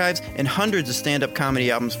and archives, and hundreds of stand-up comedy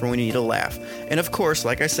albums for when you need a laugh. And of course,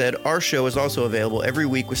 like I said, our show is also available every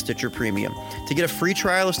week with Stitcher Premium. To get a free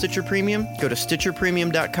trial of Stitcher Premium, go to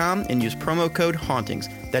StitcherPremium.com and use promo code Hauntings.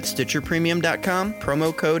 That's StitcherPremium.com,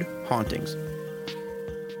 promo code Hauntings.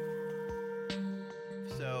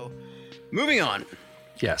 So, moving on.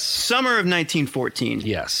 Yes. Summer of 1914.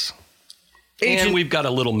 Yes. Agent, and we've got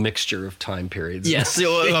a little mixture of time periods. Yes,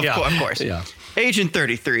 of course. Yeah. Agent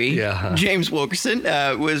 33, James Wilkerson,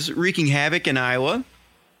 was wreaking havoc in Iowa,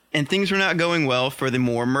 and things were not going well for the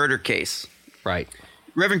Moore murder case. Right.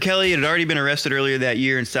 Reverend Kelly had already been arrested earlier that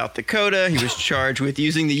year in South Dakota. He was charged with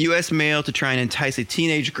using the U.S. mail to try and entice a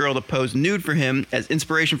teenage girl to pose nude for him as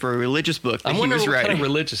inspiration for a religious book that he was writing. I wonder what kind of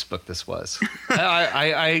religious book this was.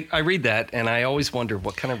 I read that, and I always wonder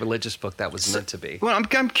what kind of religious book that was meant to be. Well,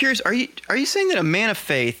 I'm curious. Are you saying that a man of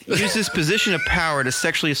faith used his position of power to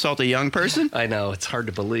sexually assault a young person? I know. It's hard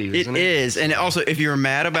to believe, isn't it? It is. And also, if you're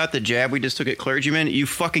mad about the jab we just took at clergymen, you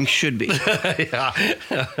fucking should be.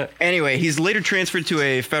 Anyway, he's later transferred to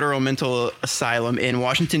a federal mental asylum in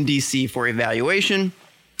Washington, D.C. for evaluation.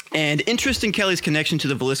 And interest in Kelly's connection to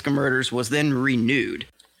the Villisca murders was then renewed.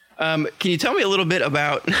 Can you tell me a little bit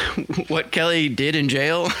about what Kelly did in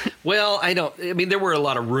jail? Well, there were a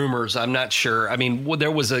lot of rumors. I'm not sure. I mean, there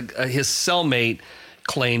was his cellmate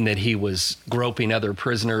claimed that he was groping other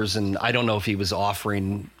prisoners, and I don't know if he was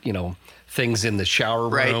offering, things in the shower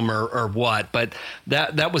room or what, but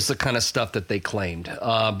that was the kind of stuff that they claimed.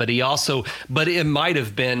 But it might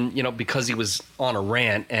have been, because he was on a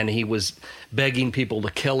rant and he was begging people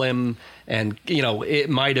to kill him, and it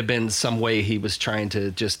might have been some way he was trying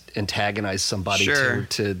to just antagonize somebody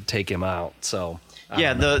to take him out. So.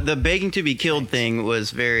 Yeah, the begging to be killed thing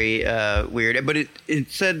was very weird. But it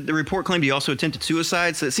said the report claimed he also attempted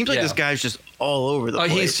suicide. So it seems like this guy's just all over the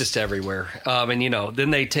place. He's just everywhere. And,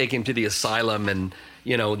 then they take him to the asylum and,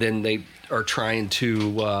 then they are trying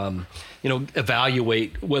to,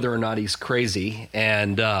 evaluate whether or not he's crazy.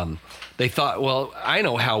 And they thought, well, I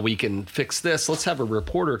know how we can fix this. Let's have a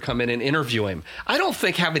reporter come in and interview him. I don't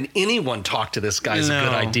think having anyone talk to this guy is a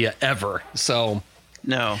good idea ever. So...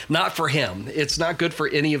 No, not for him. It's not good for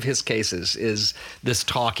any of his cases, is this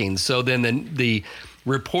talking. So then the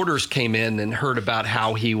reporters came in and heard about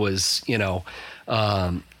how he was, he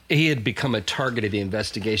had become a target of the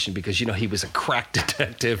investigation because, he was a crack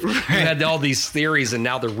detective. Right. He had all these theories, and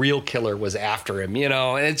now the real killer was after him,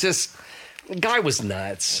 and it's just... The guy was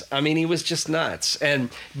nuts. I mean, he was just nuts.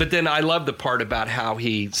 But then I love the part about how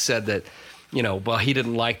he said that, he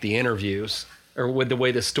didn't like the interviews or with the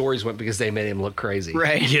way the stories went because they made him look crazy.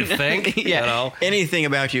 Right. You think? Yeah. Anything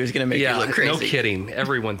about you is going to make you look crazy. No kidding.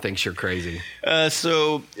 Everyone thinks you're crazy.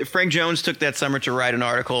 So Frank Jones took that summer to write an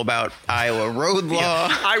article about Iowa road law.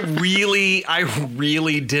 Yeah. I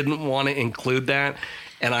really didn't want to include that.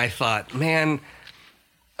 And I thought, man...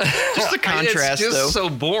 Just the contrast, it's just though. So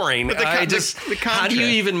boring. The how do you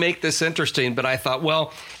even make this interesting? But I thought,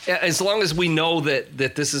 well, as long as we know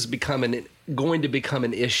that this is going to become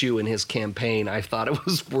an issue in his campaign, I thought it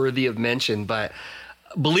was worthy of mention. But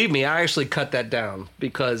believe me, I actually cut that down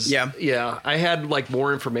because I had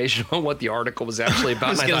more information on what the article was actually about. I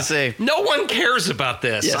was going to say, no one cares about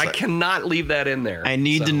this. Yes, I cannot leave that in there. I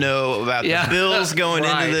need to know about the bills going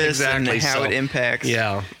into this and how it impacts.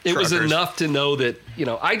 Yeah, it was enough to know that,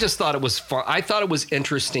 I just thought it was fun. I thought it was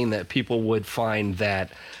interesting that people would find that,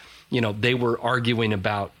 they were arguing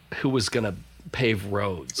about who was going to pave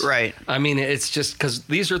roads. Right. I mean, it's just because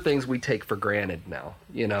these are things we take for granted now,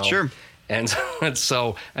 Sure. And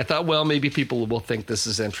so I thought, well, maybe people will think this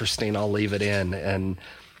is interesting. I'll leave it in. And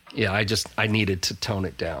I needed to tone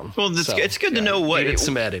it down. Well, it's good to know what needed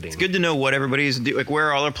some editing. It's good to know what everybody's doing,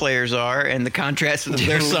 where all our players are, and the contrast of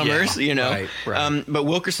their summers. Right. But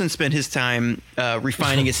Wilkerson spent his time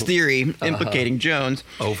refining his theory, implicating Jones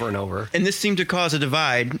over and over. And this seemed to cause a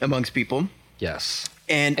divide amongst people. Yes,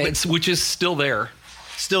 which is still there.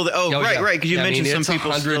 Still, right. Because you mentioned some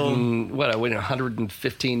people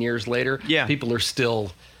 115 years later. Yeah, people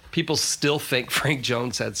still think Frank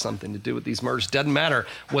Jones had something to do with these murders. Doesn't matter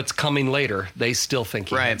what's coming later; they still think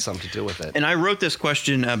he had something to do with it. And I wrote this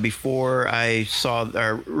question before I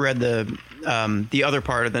read the other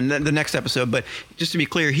part of the next episode. But just to be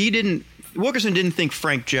clear, Wilkerson didn't think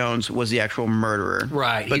Frank Jones was the actual murderer.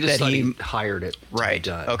 Right. But he just thought he hired it. Right.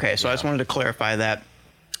 Okay. So I just wanted to clarify that.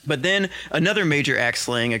 But then another major axe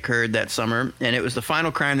slaying occurred that summer, and it was the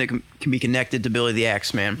final crime that can be connected to Billy the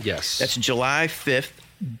Axeman. Yes. That's July 5th.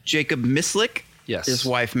 Jacob Mislick, his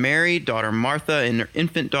wife Mary, daughter Martha, and their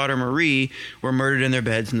infant daughter Marie were murdered in their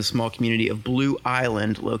beds in the small community of Blue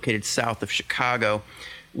Island, located south of Chicago.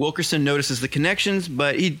 Wilkerson notices the connections,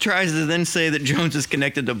 but he tries to then say that Jones is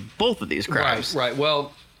connected to both of these crimes. Right.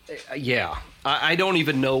 Well, yeah. I don't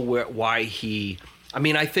even know why he... I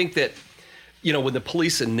mean, I think that... when the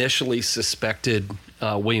police initially suspected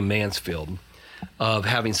William Mansfield of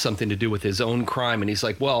having something to do with his own crime, and he's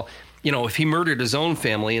like, well, if he murdered his own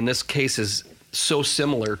family, and this case is so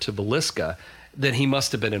similar to Villisca, then he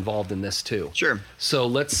must have been involved in this too. Sure. So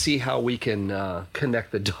let's see how we can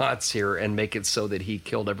connect the dots here and make it so that he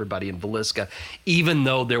killed everybody in Villisca, even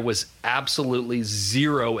though there was absolutely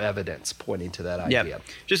zero evidence pointing to that idea. Yeah.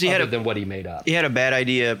 Just other than what he made up. He had a bad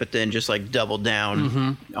idea, but then just doubled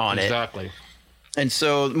down on it. Exactly. And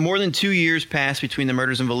so more than 2 years passed between the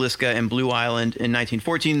murders in Villisca and Blue Island in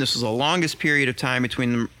 1914. This was the longest period of time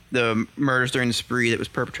between the murders during the spree that was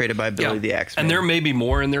perpetrated by Billy the Axeman. And there may be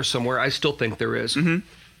more in there somewhere. I still think there is. Mm-hmm.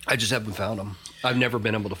 I just haven't found them. I've never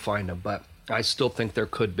been able to find them, but I still think there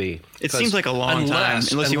could be. It seems like a long time,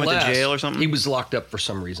 unless he went to jail or something. He was locked up for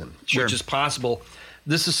some reason, sure. Which is possible.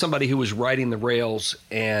 This is somebody who was riding the rails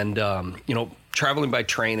and, traveling by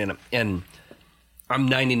train, and I'm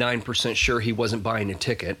 99% sure he wasn't buying a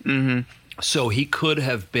ticket. Mm-hmm. So he could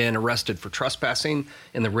have been arrested for trespassing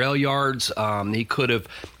in the rail yards. He could have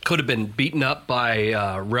been beaten up by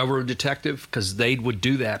a railroad detective, because they would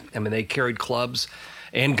do that. I mean, they carried clubs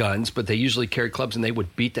and guns, but they usually carried clubs, and they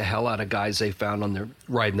would beat the hell out of guys they found on their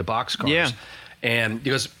riding the boxcars. Yeah. And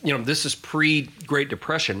because, this is pre-Great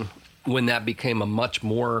Depression, when that became a much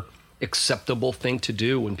more acceptable thing to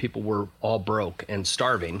do, when people were all broke and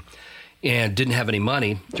starving and didn't have any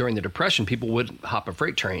money during the Depression, people would hop a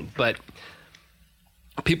freight train. But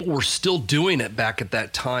people were still doing it back at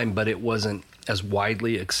that time, but it wasn't as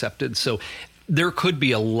widely accepted. So there could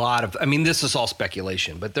be a lot of, I mean, this is all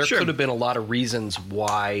speculation, but there could have been a lot of reasons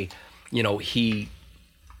why, he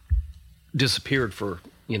disappeared for,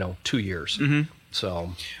 2 years. Mm-hmm.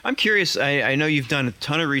 So I'm curious. I know you've done a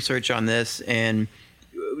ton of research on this, and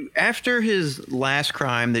after his last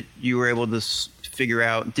crime that you were able to figure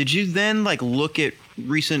out, did you then look at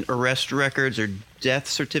recent arrest records or death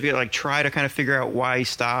certificate, try to kind of figure out why he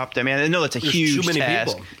stopped? I mean, I know that's There's huge too many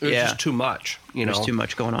task. people. There's just too much. There's too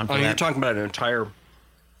much going on for that. You're talking about the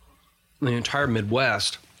entire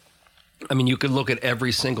Midwest. I mean, you could look at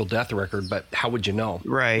every single death record, but how would you know?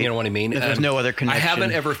 Right. You know what I mean? If there's no other connection. I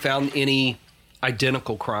haven't ever found any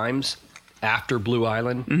identical crimes after Blue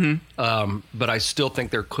Island, but I still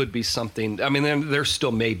think there could be something. I mean, there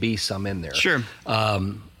still may be some in there. Sure.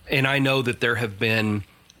 And I know that there have been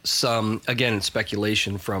some, again, in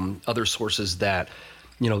speculation from other sources that,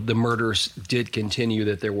 the murders did continue,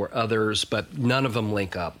 that there were others, but none of them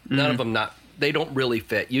link up. None of them they don't really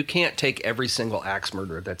fit. You can't take every single axe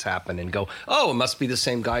murder that's happened and go, oh, it must be the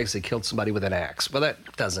same guy because they killed somebody with an axe. Well,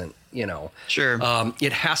 that doesn't, Sure.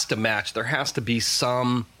 It has to match. There has to be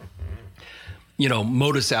some,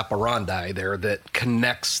 modus operandi there that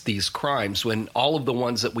connects these crimes, when all of the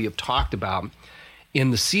ones that we have talked about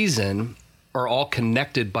in the season are all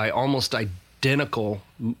connected by almost identical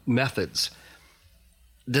methods.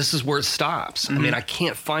 This is where it stops. I mean, I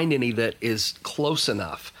can't find any that is close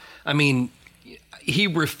enough. I mean, he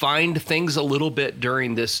refined things a little bit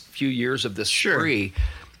during this few years of this spree,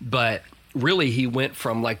 but really he went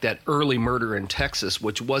from that early murder in Texas,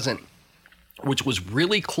 which was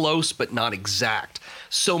really close but not exact.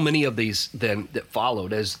 So many of these then that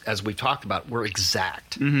followed, as we talked about, were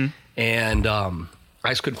exact. And I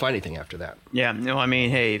just couldn't find anything after that. Yeah. No, I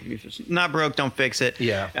mean, hey, if it's not broke, don't fix it.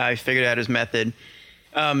 Yeah. I figured out his method.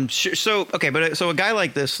 So a guy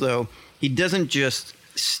like this, though, he doesn't just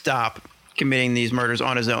stop committing these murders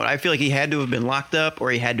on his own. I feel like he had to have been locked up, or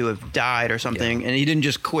he had to have died or something, and he didn't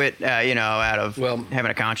just quit, out of having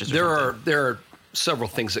a conscience. There are several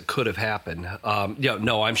things that could have happened.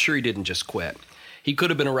 No, I'm sure he didn't just quit. He could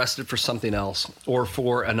have been arrested for something else, or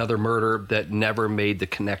for another murder that never made the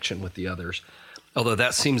connection with the others, although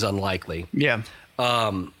that seems unlikely. Yeah.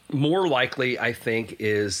 More likely, I think,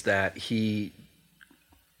 is that he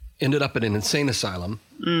ended up in an insane asylum.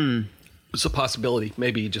 It's a possibility.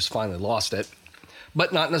 Maybe he just finally lost it,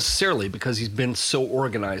 but not necessarily, because he's been so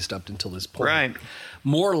organized up until this point. Right.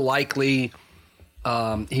 More likely,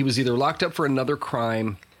 he was either locked up for another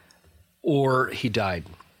crime or he died.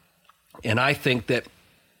 And I think that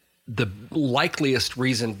the likeliest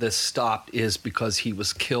reason this stopped is because he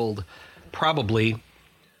was killed, probably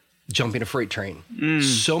jumping a freight train.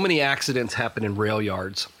 So many accidents happen in rail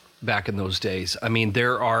yards back in those days. I mean,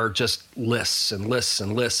 there are just lists and lists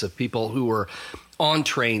and lists of people who were on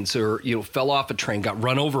trains, or, fell off a train, got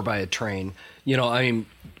run over by a train. I mean,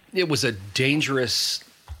 it was a dangerous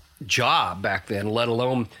job back then, let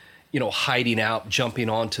alone, hiding out, jumping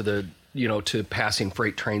onto the, to passing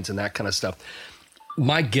freight trains and that kind of stuff.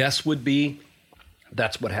 My guess would be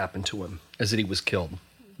that's what happened to him, is that he was killed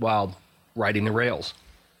while riding the rails.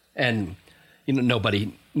 And,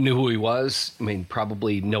 nobody knew who he was. I mean,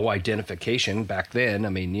 probably no identification back then. I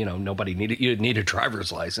mean, nobody you'd a driver's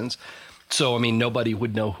license. So, I mean, nobody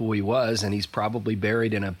would know who he was, and he's probably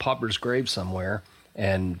buried in a pauper's grave somewhere,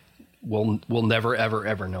 and we'll never, ever,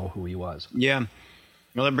 ever know who he was. Yeah.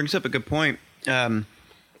 Well, that brings up a good point.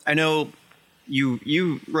 I know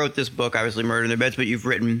you wrote this book, obviously, Murder in Their Beds, but you've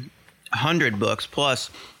written 100 books plus.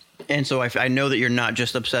 And so I know that you're not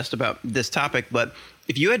just obsessed about this topic, but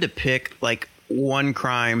if you had to pick one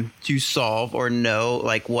crime to solve or know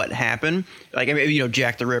what happened,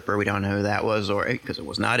 Jack the Ripper, we don't know who that was, or because it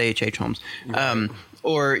was not H.H. Holmes,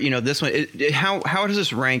 or this one, how does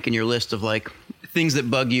this rank in your list of things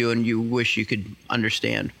that bug you and you wish you could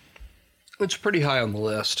understand? It's pretty high on the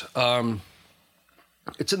list.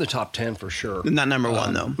 It's in the top 10 for sure. Not number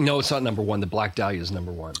one, though. No, it's not number one. The Black Dahlia is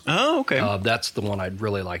number one. Oh, okay. That's the one I'd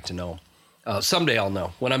really like to know. Someday I'll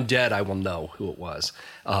know. When I'm dead, I will know who it was.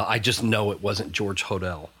 I just know it wasn't George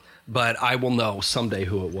Hodel, but I will know someday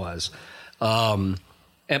who it was.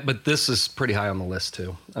 But this is pretty high on the list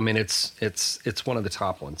too. I mean, it's one of the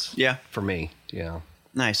top ones. Yeah, for me. Yeah.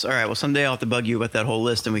 Nice. All right. Well, someday I'll have to bug you about that whole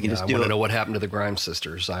list, and we can just do it. I want to know what happened to the Grimes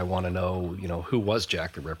sisters. I want to know, who was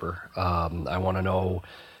Jack the Ripper. I want to know,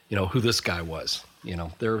 who this guy was.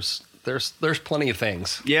 There's there's plenty of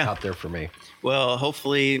things out there for me. Well,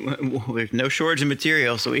 hopefully there's no shortage of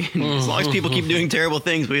material. So as long as people keep doing terrible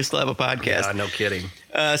things, we still have a podcast. Yeah, no kidding.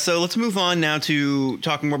 So let's move on now to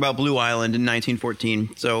talking more about Blue Island in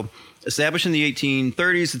 1914. So established in the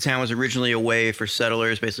 1830s, the town was originally a way for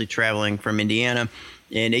settlers basically traveling from Indiana.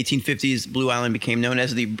 In 1850s, Blue Island became known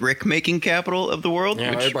as the brick-making capital of the world.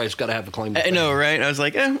 Yeah, everybody's got to have a claim to fame. I know, right? I was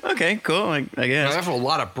like, okay, cool, I guess. That's a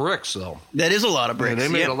lot of bricks, though. That is a lot of bricks. Yeah,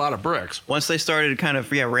 they made a lot of bricks. Once they started kind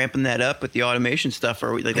of ramping that up with the automation stuff.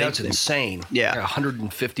 That's insane. Yeah.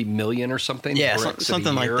 150 million or something? Yeah,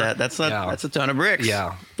 something like that. That's a ton of bricks.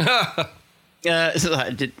 Yeah.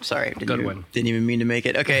 Didn't even mean to make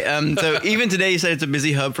it. Okay, so even today, you said it's a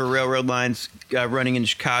busy hub for railroad lines running in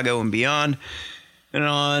Chicago and beyond. And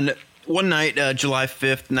on one night, July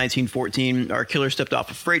 5th, 1914, our killer stepped off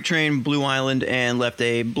a freight train, Blue Island, and left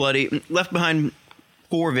behind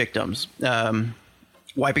 4 victims,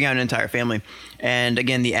 wiping out an entire family. And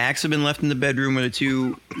again, the axe had been left in the bedroom where the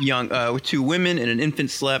 2 women and an infant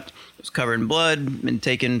slept. It was covered in blood, been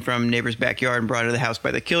taken from neighbor's backyard and brought to the house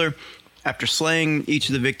by the killer. After slaying each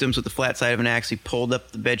of the victims with the flat side of an axe, he pulled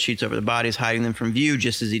up the bed sheets over the bodies, hiding them from view,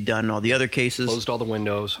 just as he'd done in all the other cases. Closed all the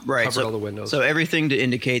windows. Right. Covered all the windows. So everything to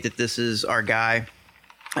indicate that this is our guy.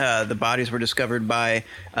 The bodies were discovered by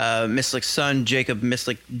Mislick's son, Jacob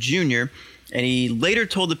Mislick Jr., and he later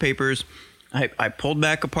told the papers, I pulled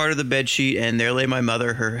back a part of the bed sheet, and there lay my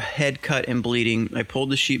mother, her head cut and bleeding. I pulled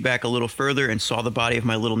the sheet back a little further and saw the body of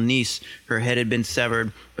my little niece. Her head had been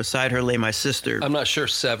severed. Beside her lay my sister. I'm not sure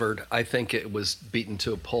severed. I think it was beaten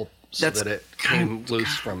to a pulp that it came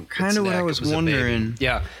loose from kind of what I was wondering.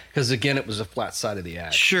 Yeah, because again, it was a flat side of the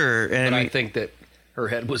axe. Sure. And I think that her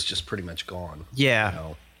head was just pretty much gone. Yeah. You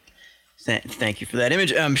know? Thank you for that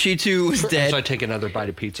image. She too was dead. So I take another bite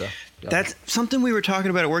of pizza. Yep. That's something we were talking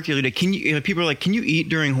about at work the other day. People are like, can you eat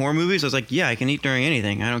during horror movies? I was like, yeah, I can eat during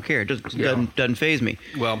anything. I don't care. It doesn't faze me.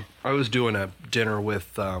 Well, I was doing a dinner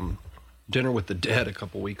with the dead a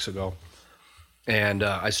couple weeks ago, and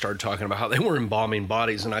I started talking about how they were embalming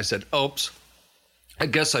bodies, and I said, "Oops, I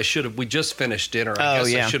guess I should have. We just finished dinner. I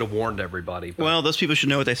guess I should have warned everybody." But, well, those people should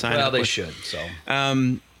know what they signed up with. Well, they should.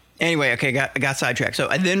 So. Anyway, okay, got sidetracked. So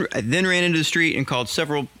I then ran into the street and called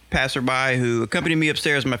several passerby who accompanied me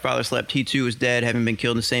upstairs. My father slept. He too was dead, having been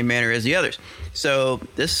killed in the same manner as the others. So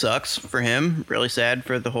this sucks for him. Really sad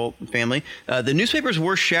for the whole family. The newspapers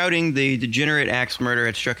were shouting the degenerate axe murder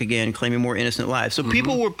had struck again, claiming more innocent lives. So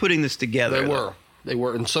people were putting this together. They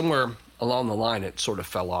were, and somewhere along the line, it sort of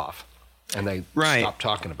fell off, and they stopped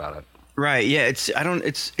talking about it. Right? Yeah.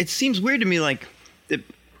 It seems weird to me, like that.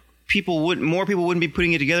 More people wouldn't be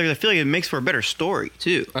putting it together. I feel like it makes for a better story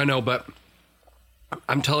too. I know, but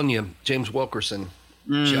I'm telling you, James Wilkerson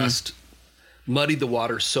just muddied the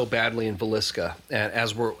waters so badly in Villisca, and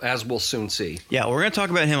as we'll soon see. Yeah, we're going to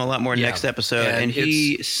talk about him a lot more next episode, and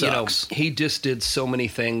he sucks. He just did so many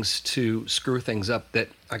things to screw things up that,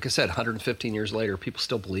 like I said, 115 years later, people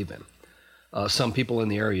still believe him. Some people in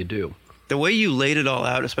the area do. The way you laid it all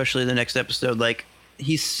out, especially the next episode, like.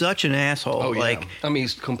 He's such an asshole. Oh, yeah. Like, I mean,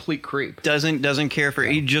 he's a complete creep. Doesn't care for.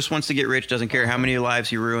 He just wants to get rich. Doesn't care how many lives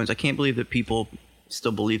he ruins. I can't believe that people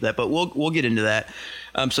still believe that. But we'll get into that.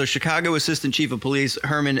 So Chicago Assistant Chief of Police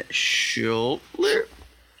Herman Schutler.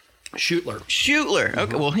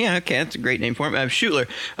 Okay, well, yeah, okay, that's a great name for him. Schutler,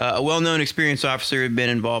 a well-known, experienced officer, had been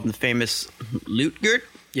involved in the famous Lutgert.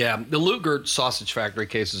 Yeah, the Lutgert sausage factory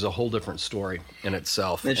case is a whole different story in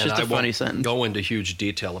itself. It's just a funny sentence. Go into huge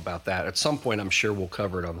detail about that. At some point, I'm sure we'll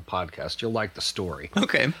cover it on the podcast. You'll like the story.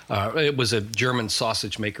 Okay. It was a German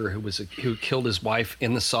sausage maker who killed his wife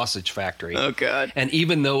in the sausage factory. Oh, God. And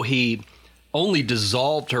even though he only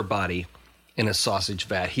dissolved her body in a sausage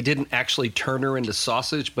vat, he didn't actually turn her into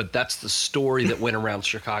sausage, but that's the story that went around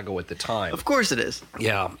Chicago at the time. Of course it is.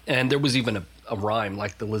 Yeah, and there was even a rhyme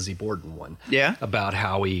like the Lizzie Borden one. Yeah? About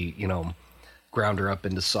how he, ground her up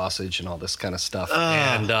into sausage and all this kind of stuff.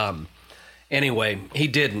 And anyway, he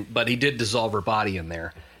didn't, but he did dissolve her body in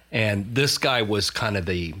there. And this guy was kind of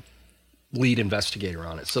the lead investigator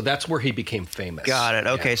on it. So that's where he became famous. Got it.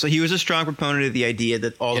 Okay, so he was a strong proponent of the idea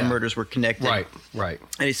that all the murders were connected. Right.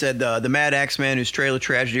 And he said the Mad Axe Man, whose trail of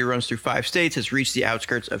tragedy runs through 5 states, has reached the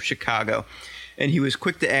outskirts of Chicago. And he was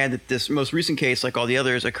quick to add that this most recent case, like all the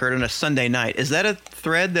others, occurred on a Sunday night. Is that a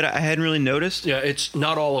thread that I hadn't really noticed? Yeah, it's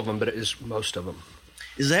not all of them, but it is most of them.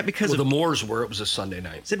 Is that because of the Moors were? It was a Sunday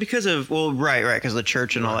night. Is it because of right, because of the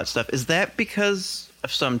church and all that stuff? Is that because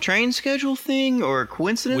of some train schedule thing or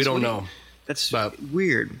coincidence? We don't know. That's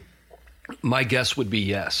weird. My guess would be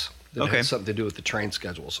yes. That okay. It had something to do with the train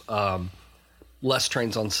schedules. Less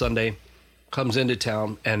trains on Sunday, comes into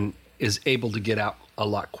town and is able to get out a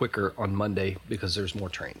lot quicker on Monday because there's more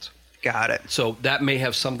trains. Got it. So that may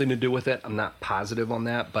have something to do with it. I'm not positive on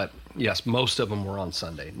that, but yes, most of them were on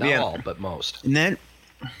Sunday. Not all, but most. And that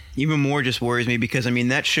even more just worries me because, I mean,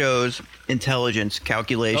 that shows intelligence,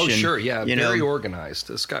 calculation. Oh, sure, yeah. Very organized.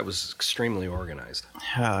 This guy was extremely organized.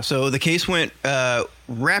 So the case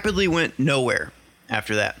rapidly went nowhere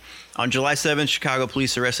after that. On July 7th, Chicago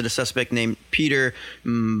police arrested a suspect named Peter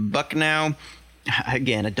Bucknow.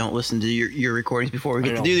 Again, I don't listen to your recordings before we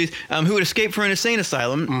get to do these. Who had escaped from an insane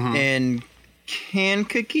asylum in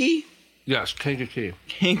Kankakee? Yes, Kankakee.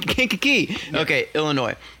 Kankakee. Okay,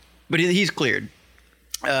 Illinois. But he's cleared.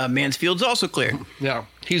 Mansfield's also cleared. Yeah,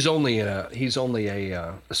 he's only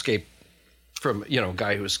a escape from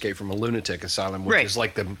guy who escaped from a lunatic asylum, which is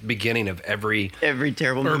like the beginning of every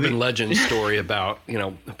terrible urban legend story about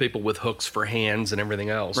people with hooks for hands and everything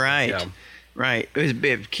else. Right. Yeah. Right. But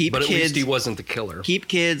at least he wasn't the killer. Keep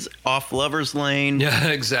kids off Lover's Lane. Yeah,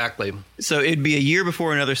 exactly. So it'd be a year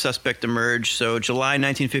before another suspect emerged. So July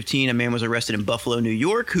 1915, a man was arrested in Buffalo, New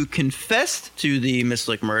York, who confessed to the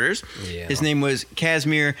Mislik murders. Yeah. His name was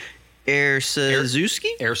Kazimir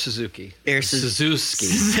Suzuki. Suzuki.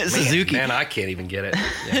 Suzuki. Man, I can't even get it.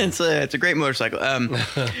 Yeah. It's a great motorcycle.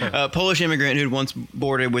 A Polish immigrant who had once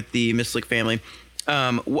boarded with the Mislik family.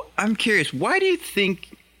 I'm curious, why do you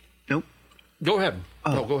think... Nope. Go ahead.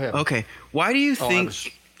 No, go ahead. Okay. Why do you think... I was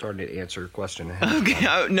starting to answer a question. Okay.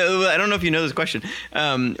 No, I don't know if you know this question.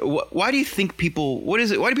 Why do you think people... Why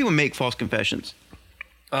do people make false confessions?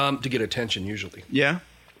 To get attention, usually. Yeah?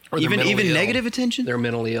 Or even negative attention? They're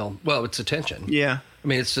mentally ill. Well, it's attention. Yeah. I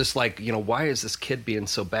mean, it's just like, why is this kid being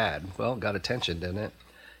so bad? Well, got attention, didn't it?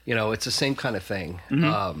 It's the same kind of thing.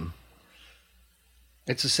 Mm-hmm.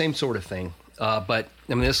 It's the same sort of thing. But,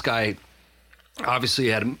 I mean, this guy... obviously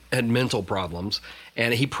had mental problems,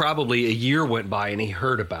 and he probably a year went by and he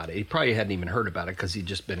heard about it. He probably hadn't even heard about it because he'd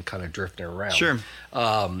just been kind of drifting around. Sure.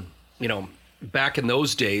 Back in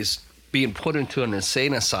those days, being put into an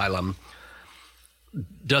insane asylum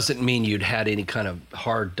doesn't mean you'd had any kind of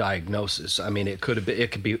hard diagnosis. I mean, it could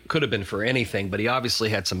have been for anything, but he obviously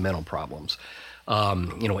had some mental problems.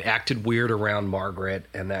 He acted weird around Margaret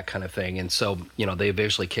and that kind of thing, and so they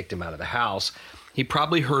eventually kicked him out of the house. He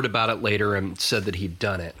probably heard about it later and said that he'd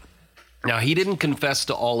done it. Now, he didn't confess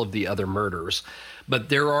to all of the other murders, but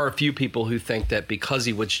there are a few people who think that because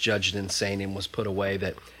he was judged insane and was put away,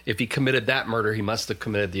 that if he committed that murder, he must have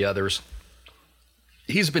committed the others.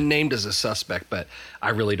 He's been named as a suspect, but I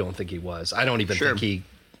really don't think he was. I don't even think he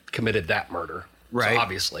committed that murder. Right. So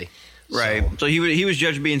obviously. Right. So he was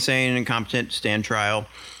judged to be insane and incompetent to stand trial.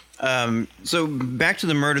 So back to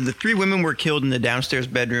the murder, the three women were killed in the downstairs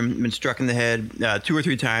bedroom, been struck in the head 2 or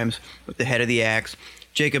 3 times with the head of the axe.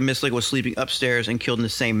 Jacob Mislik was sleeping upstairs and killed in the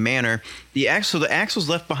same manner. The axe was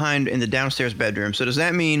left behind in the downstairs bedroom. So does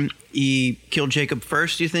that mean he killed Jacob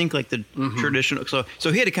first, do you think? Like the traditional, so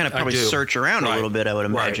he had to kind of probably search around a little bit, I would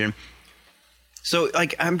imagine. Right. So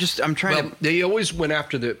like, I'm trying to. They always went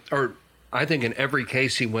after I think in every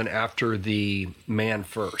case he went after the man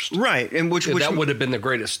first. Right. And which that would have been the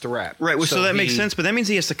greatest threat. Right. Well, so that makes sense, but that means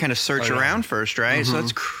he has to kind of search around first, right? Mm-hmm. So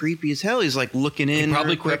that's creepy as hell. He's like looking in. He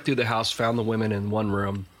probably crept through the house, found the women in one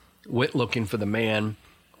room, went looking for the man,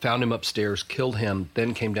 found him upstairs, killed him,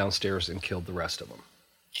 then came downstairs and killed the rest of them.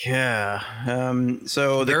 Yeah.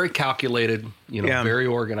 So very calculated, very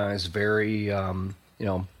organized, very,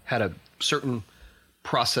 had a certain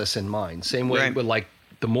process in mind. Same way with like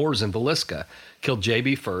the Moores in Villisca. Killed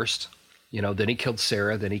JB first, then he killed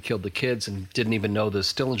Sarah, then he killed the kids and didn't even know the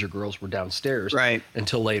Stillinger girls were downstairs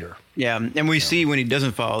until later. Yeah, and we see when he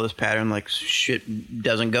doesn't follow this pattern, like shit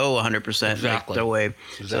doesn't go 100% like the way.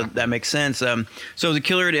 Exactly. So that makes sense. So the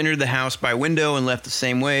killer had entered the house by window and left the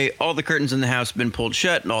same way. All the curtains in the house had been pulled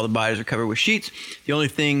shut and all the bodies are covered with sheets. The only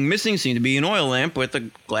thing missing seemed to be an oil lamp with a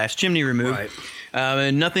glass chimney removed. Right.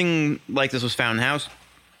 And nothing like this was found in the house.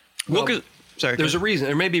 Well, there's a reason.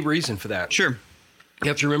 There may be a reason for that. Sure. You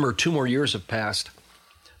have to remember 2 more years have passed.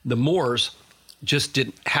 The Moores just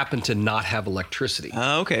didn't happen to not have electricity.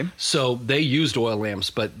 Okay. So they used oil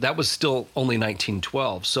lamps, but that was still only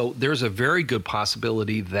 1912. So there's a very good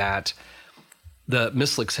possibility that the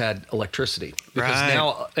Misliks had electricity. Because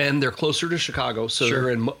now, and they're closer to Chicago, so they're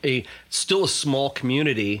in still a small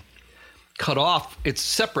community. Cut off, it's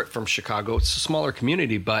separate from Chicago. It's a smaller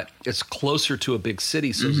community, but it's closer to a big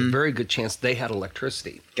city, so there's a very good chance they had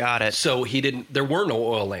electricity. Got it. So there were no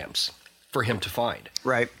oil lamps for him to find.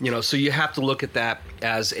 Right. So you have to look at that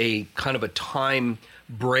as a kind of a time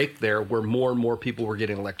break there where more and more people were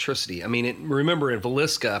getting electricity. I mean, remember in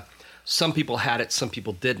Villisca, some people had it, some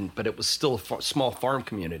people didn't, but it was still a small farm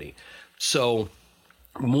community. So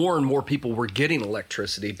more and more people were getting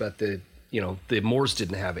electricity, but the Moores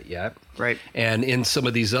didn't have it yet. Right. And in some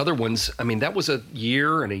of these other ones, I mean, that was a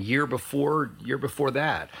year and a year before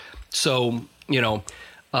that. So,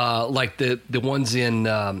 like the ones in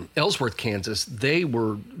Ellsworth, Kansas, they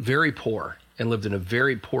were very poor and lived in a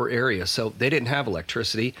very poor area. So they didn't have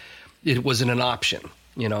electricity. It wasn't an option,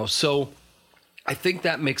 So I think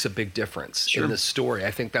that makes a big difference in this story.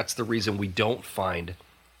 I think that's the reason we don't find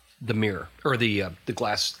the mirror or the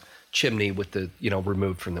glass chimney with the,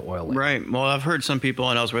 removed from the oil lamp. Right. Well, I've heard some people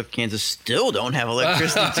in Ellsworth, Kansas still don't have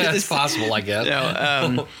electricity. That's possible, I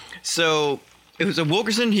guess. So it was a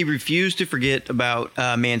Wilkerson. He refused to forget about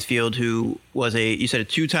Mansfield, who was you said a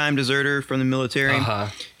 2-time deserter from the military.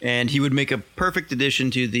 And he would make a perfect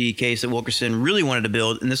addition to the case that Wilkerson really wanted to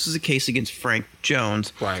build. And this was a case against Frank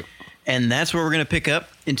Jones. Right. And that's where we're going to pick up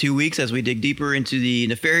in 2 weeks as we dig deeper into the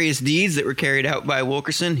nefarious deeds that were carried out by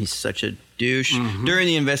Wilkerson. He's such a douche. During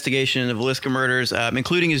the investigation of the Villisca murders,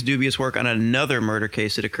 including his dubious work on another murder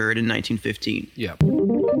case that occurred in 1915. Yeah.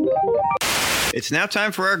 It's now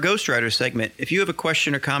time for our Ghostwriter segment. If you have a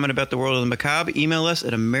question or comment about the world of the macabre, email us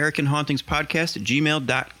at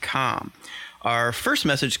AmericanHauntingsPodcast@gmail.com. Our first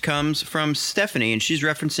message comes from Stephanie, and she's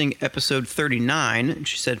referencing episode 39. And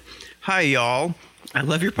she said, "Hi, y'all. I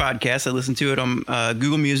love your podcast. I listen to it on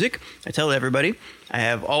Google Music. I tell everybody. I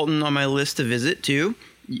have Alton on my list to visit, too."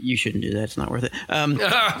 You shouldn't do that. It's not worth it. Don't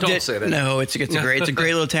say that. No, it's a great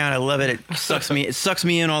little town. I love it. It sucks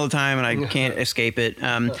me in all the time, and I can't escape it.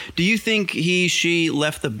 Do you think she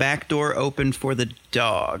left the back door open for the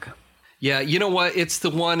dog? Yeah, you know what? It's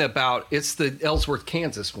the Ellsworth,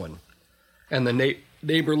 Kansas one. And the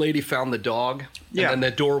neighbor lady found the dog. Yeah. And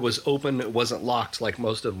then the door was open. It wasn't locked like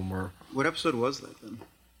most of them were. What episode was that then?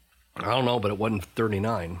 I don't know, but it wasn't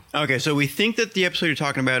 39. Okay, so we think that the episode you're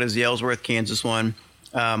talking about is the Ellsworth, Kansas one,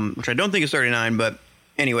 which I don't think is 39, but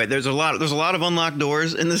anyway, there's a lot of unlocked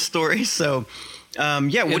doors in this story. So, in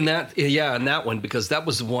that one, because that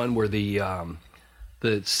was the one where the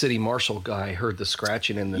city marshal guy heard the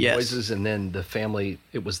scratching and the noises, and then the family.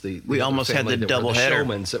 It was we almost had the double header.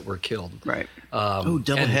 Showmans that were killed. Right.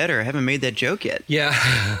 Double header. I haven't made that joke yet.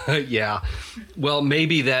 Yeah, yeah. Well,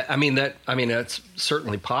 maybe that. I mean, it's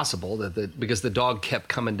certainly possible that because the dog kept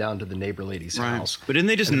coming down to the neighbor lady's house. But didn't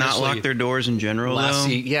they just not lock their doors in general?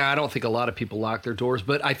 Yeah, I don't think a lot of people lock their doors.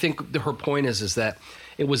 But I think her point is that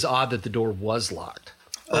it was odd that the door was locked.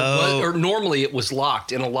 Or normally it was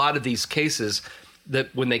locked in a lot of these cases.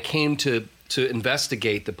 That when they came to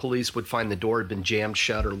investigate, the police would find the door had been jammed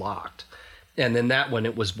shut or locked. And then that one,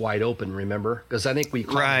 it was wide open, remember? Because I think we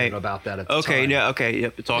commented about that at the time. Yeah, okay,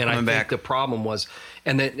 yep, it's all coming back. And I think the problem was,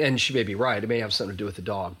 and she may be right, it may have something to do with the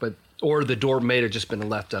dog, or the door may have just been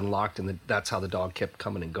left unlocked, and that's how the dog kept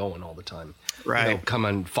coming and going all the time. Right. Come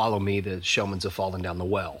and follow me, the Showmans have fallen down the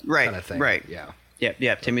well. Right, kind of thing. Right. Yeah.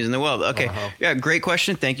 Yeah, Timmy's in the well. Okay. Yeah, great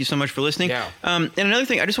question. Thank you so much for listening. Yeah. And another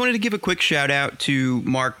thing, I just wanted to give a quick shout out to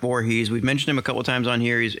Mark Voorhees. We've mentioned him a couple times on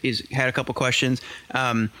here. He's had a couple questions,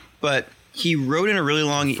 but he wrote in a really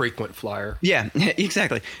long... Frequent flyer. Yeah,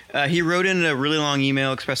 exactly. He wrote in a really long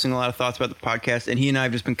email expressing a lot of thoughts about the podcast, and he and I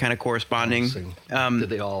have just been kind of corresponding. Did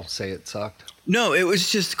they all say it sucked? No, it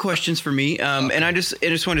was just questions for me. And I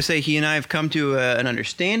just wanted to say he and I have come to an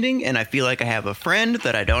understanding, and I feel like I have a friend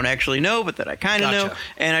that I don't actually know, but that I kind of know.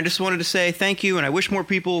 And I just wanted to say thank you, and I wish more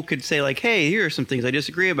people could say, like, hey, here are some things I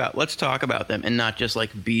disagree about. Let's talk about them, and not just,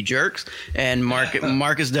 like, be jerks. And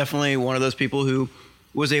Mark is definitely one of those people who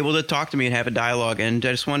was able to talk to me and have a dialogue, and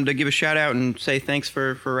I just wanted to give a shout out and say thanks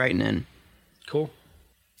for writing in. Cool.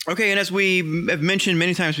 Okay, and as we have mentioned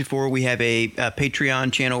many times before, we have a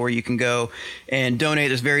Patreon channel where you can go and donate.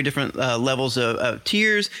 There's very different levels of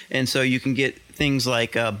tiers, and so you can get things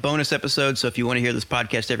like bonus episodes. So if you want to hear this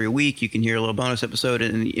podcast every week, you can hear a little bonus episode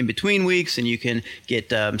in between weeks, and you can get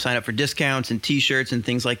sign up for discounts and T-shirts and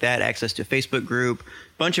things like that, access to a Facebook group,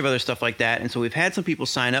 bunch of other stuff like that. And so we've had some people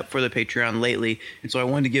sign up for the Patreon lately, and so I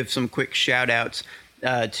wanted to give some quick shout-outs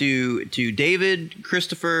to David,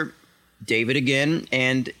 Christopher, David again,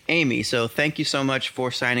 and Amy. So thank you so much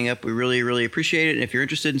for signing up. We really, really appreciate it. And if you're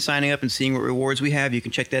interested in signing up and seeing what rewards we have, you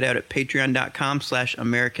can check that out at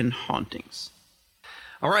patreon.com/AmericanHauntings.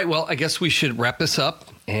 All right. Well, I guess we should wrap this up.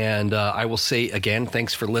 And I will say again,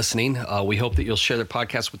 thanks for listening. We hope that you'll share the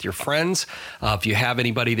podcast with your friends. If you have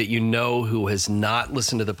anybody that you know who has not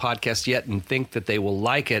listened to the podcast yet and think that they will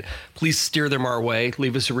like it, please steer them our way.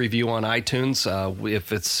 Leave us a review on iTunes.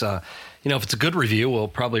 If it's if it's a good review, we'll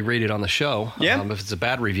probably read it on the show. Yeah. If it's a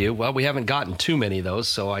bad review, well, we haven't gotten too many of those,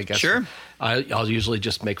 so I guess sure. I'll usually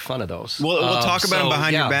just make fun of those. We'll talk about them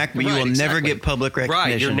behind your back, but you will never get public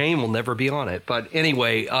recognition. Right, your name will never be on it. But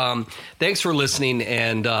anyway, thanks for listening,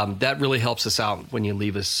 and that really helps us out when you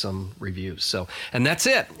leave us some reviews. So, and that's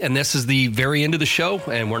it. And this is the very end of the show,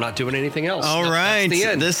 and we're not doing anything else. All right. That's the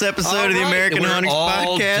end. This episode of the American Hauntings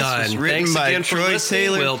Podcast was written by Troy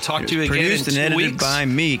Taylor. We'll talk to you again produced and edited weeks. by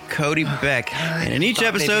me, Cody Beck. And in each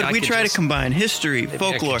episode, we try to combine history,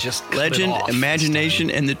 folklore, legend, imagination,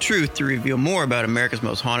 and the truth to reveal more about America's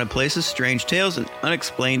most haunted places, strange tales, and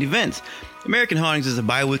unexplained events. American Hauntings is a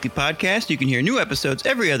bi-weekly podcast. You can hear new episodes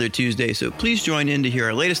every other Tuesday, so please join in to hear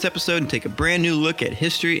our latest episode and take a brand new look at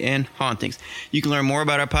history and hauntings. You can learn more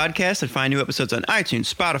about our podcast and find new episodes on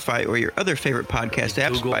iTunes, Spotify, or your other favorite podcast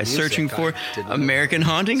apps by searching for American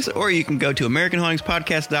Hauntings, or you can go to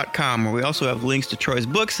AmericanHauntingsPodcast.com, where we also have links to Troy's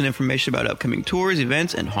books and information about upcoming tours,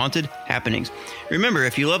 events, and haunted happenings. Remember,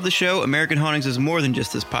 if you love the show, American Hauntings is more than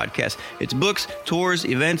just this podcast. It's books, tours,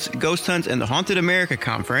 events, ghost hunts, and the Haunted America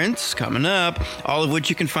Conference coming up, all of which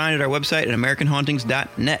you can find at our website at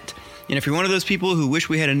AmericanHauntings.net. And if you're one of those people who wish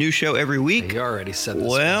we had a new show every week, you already said this.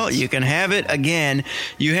 Well, you can have it again.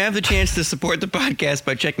 You have the chance to support the podcast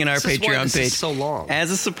by checking out our Patreon page. Is so long.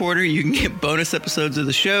 As a supporter, you can get bonus episodes of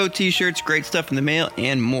the show, t-shirts, great stuff in the mail,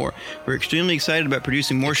 and more. We're extremely excited about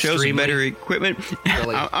producing more shows with better equipment.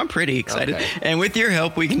 Really? I'm pretty excited. Okay. And with your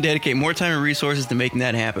help, we can dedicate more time and resources to making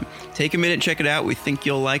that happen. Take a minute and check it out. We think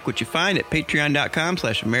you'll like what you find at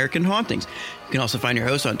patreon.com/American Hauntings. You can also find your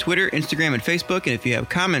hosts on Twitter, Instagram, and Facebook. And if you have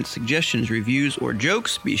comments, suggestions, reviews, or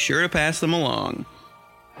jokes, be sure to pass them along.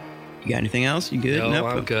 You got anything else? You good? No, nope.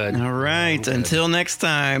 I'm good. All right. Until next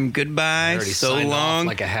time, goodbye. So long.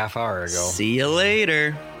 Like a half hour ago. See you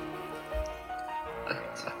later.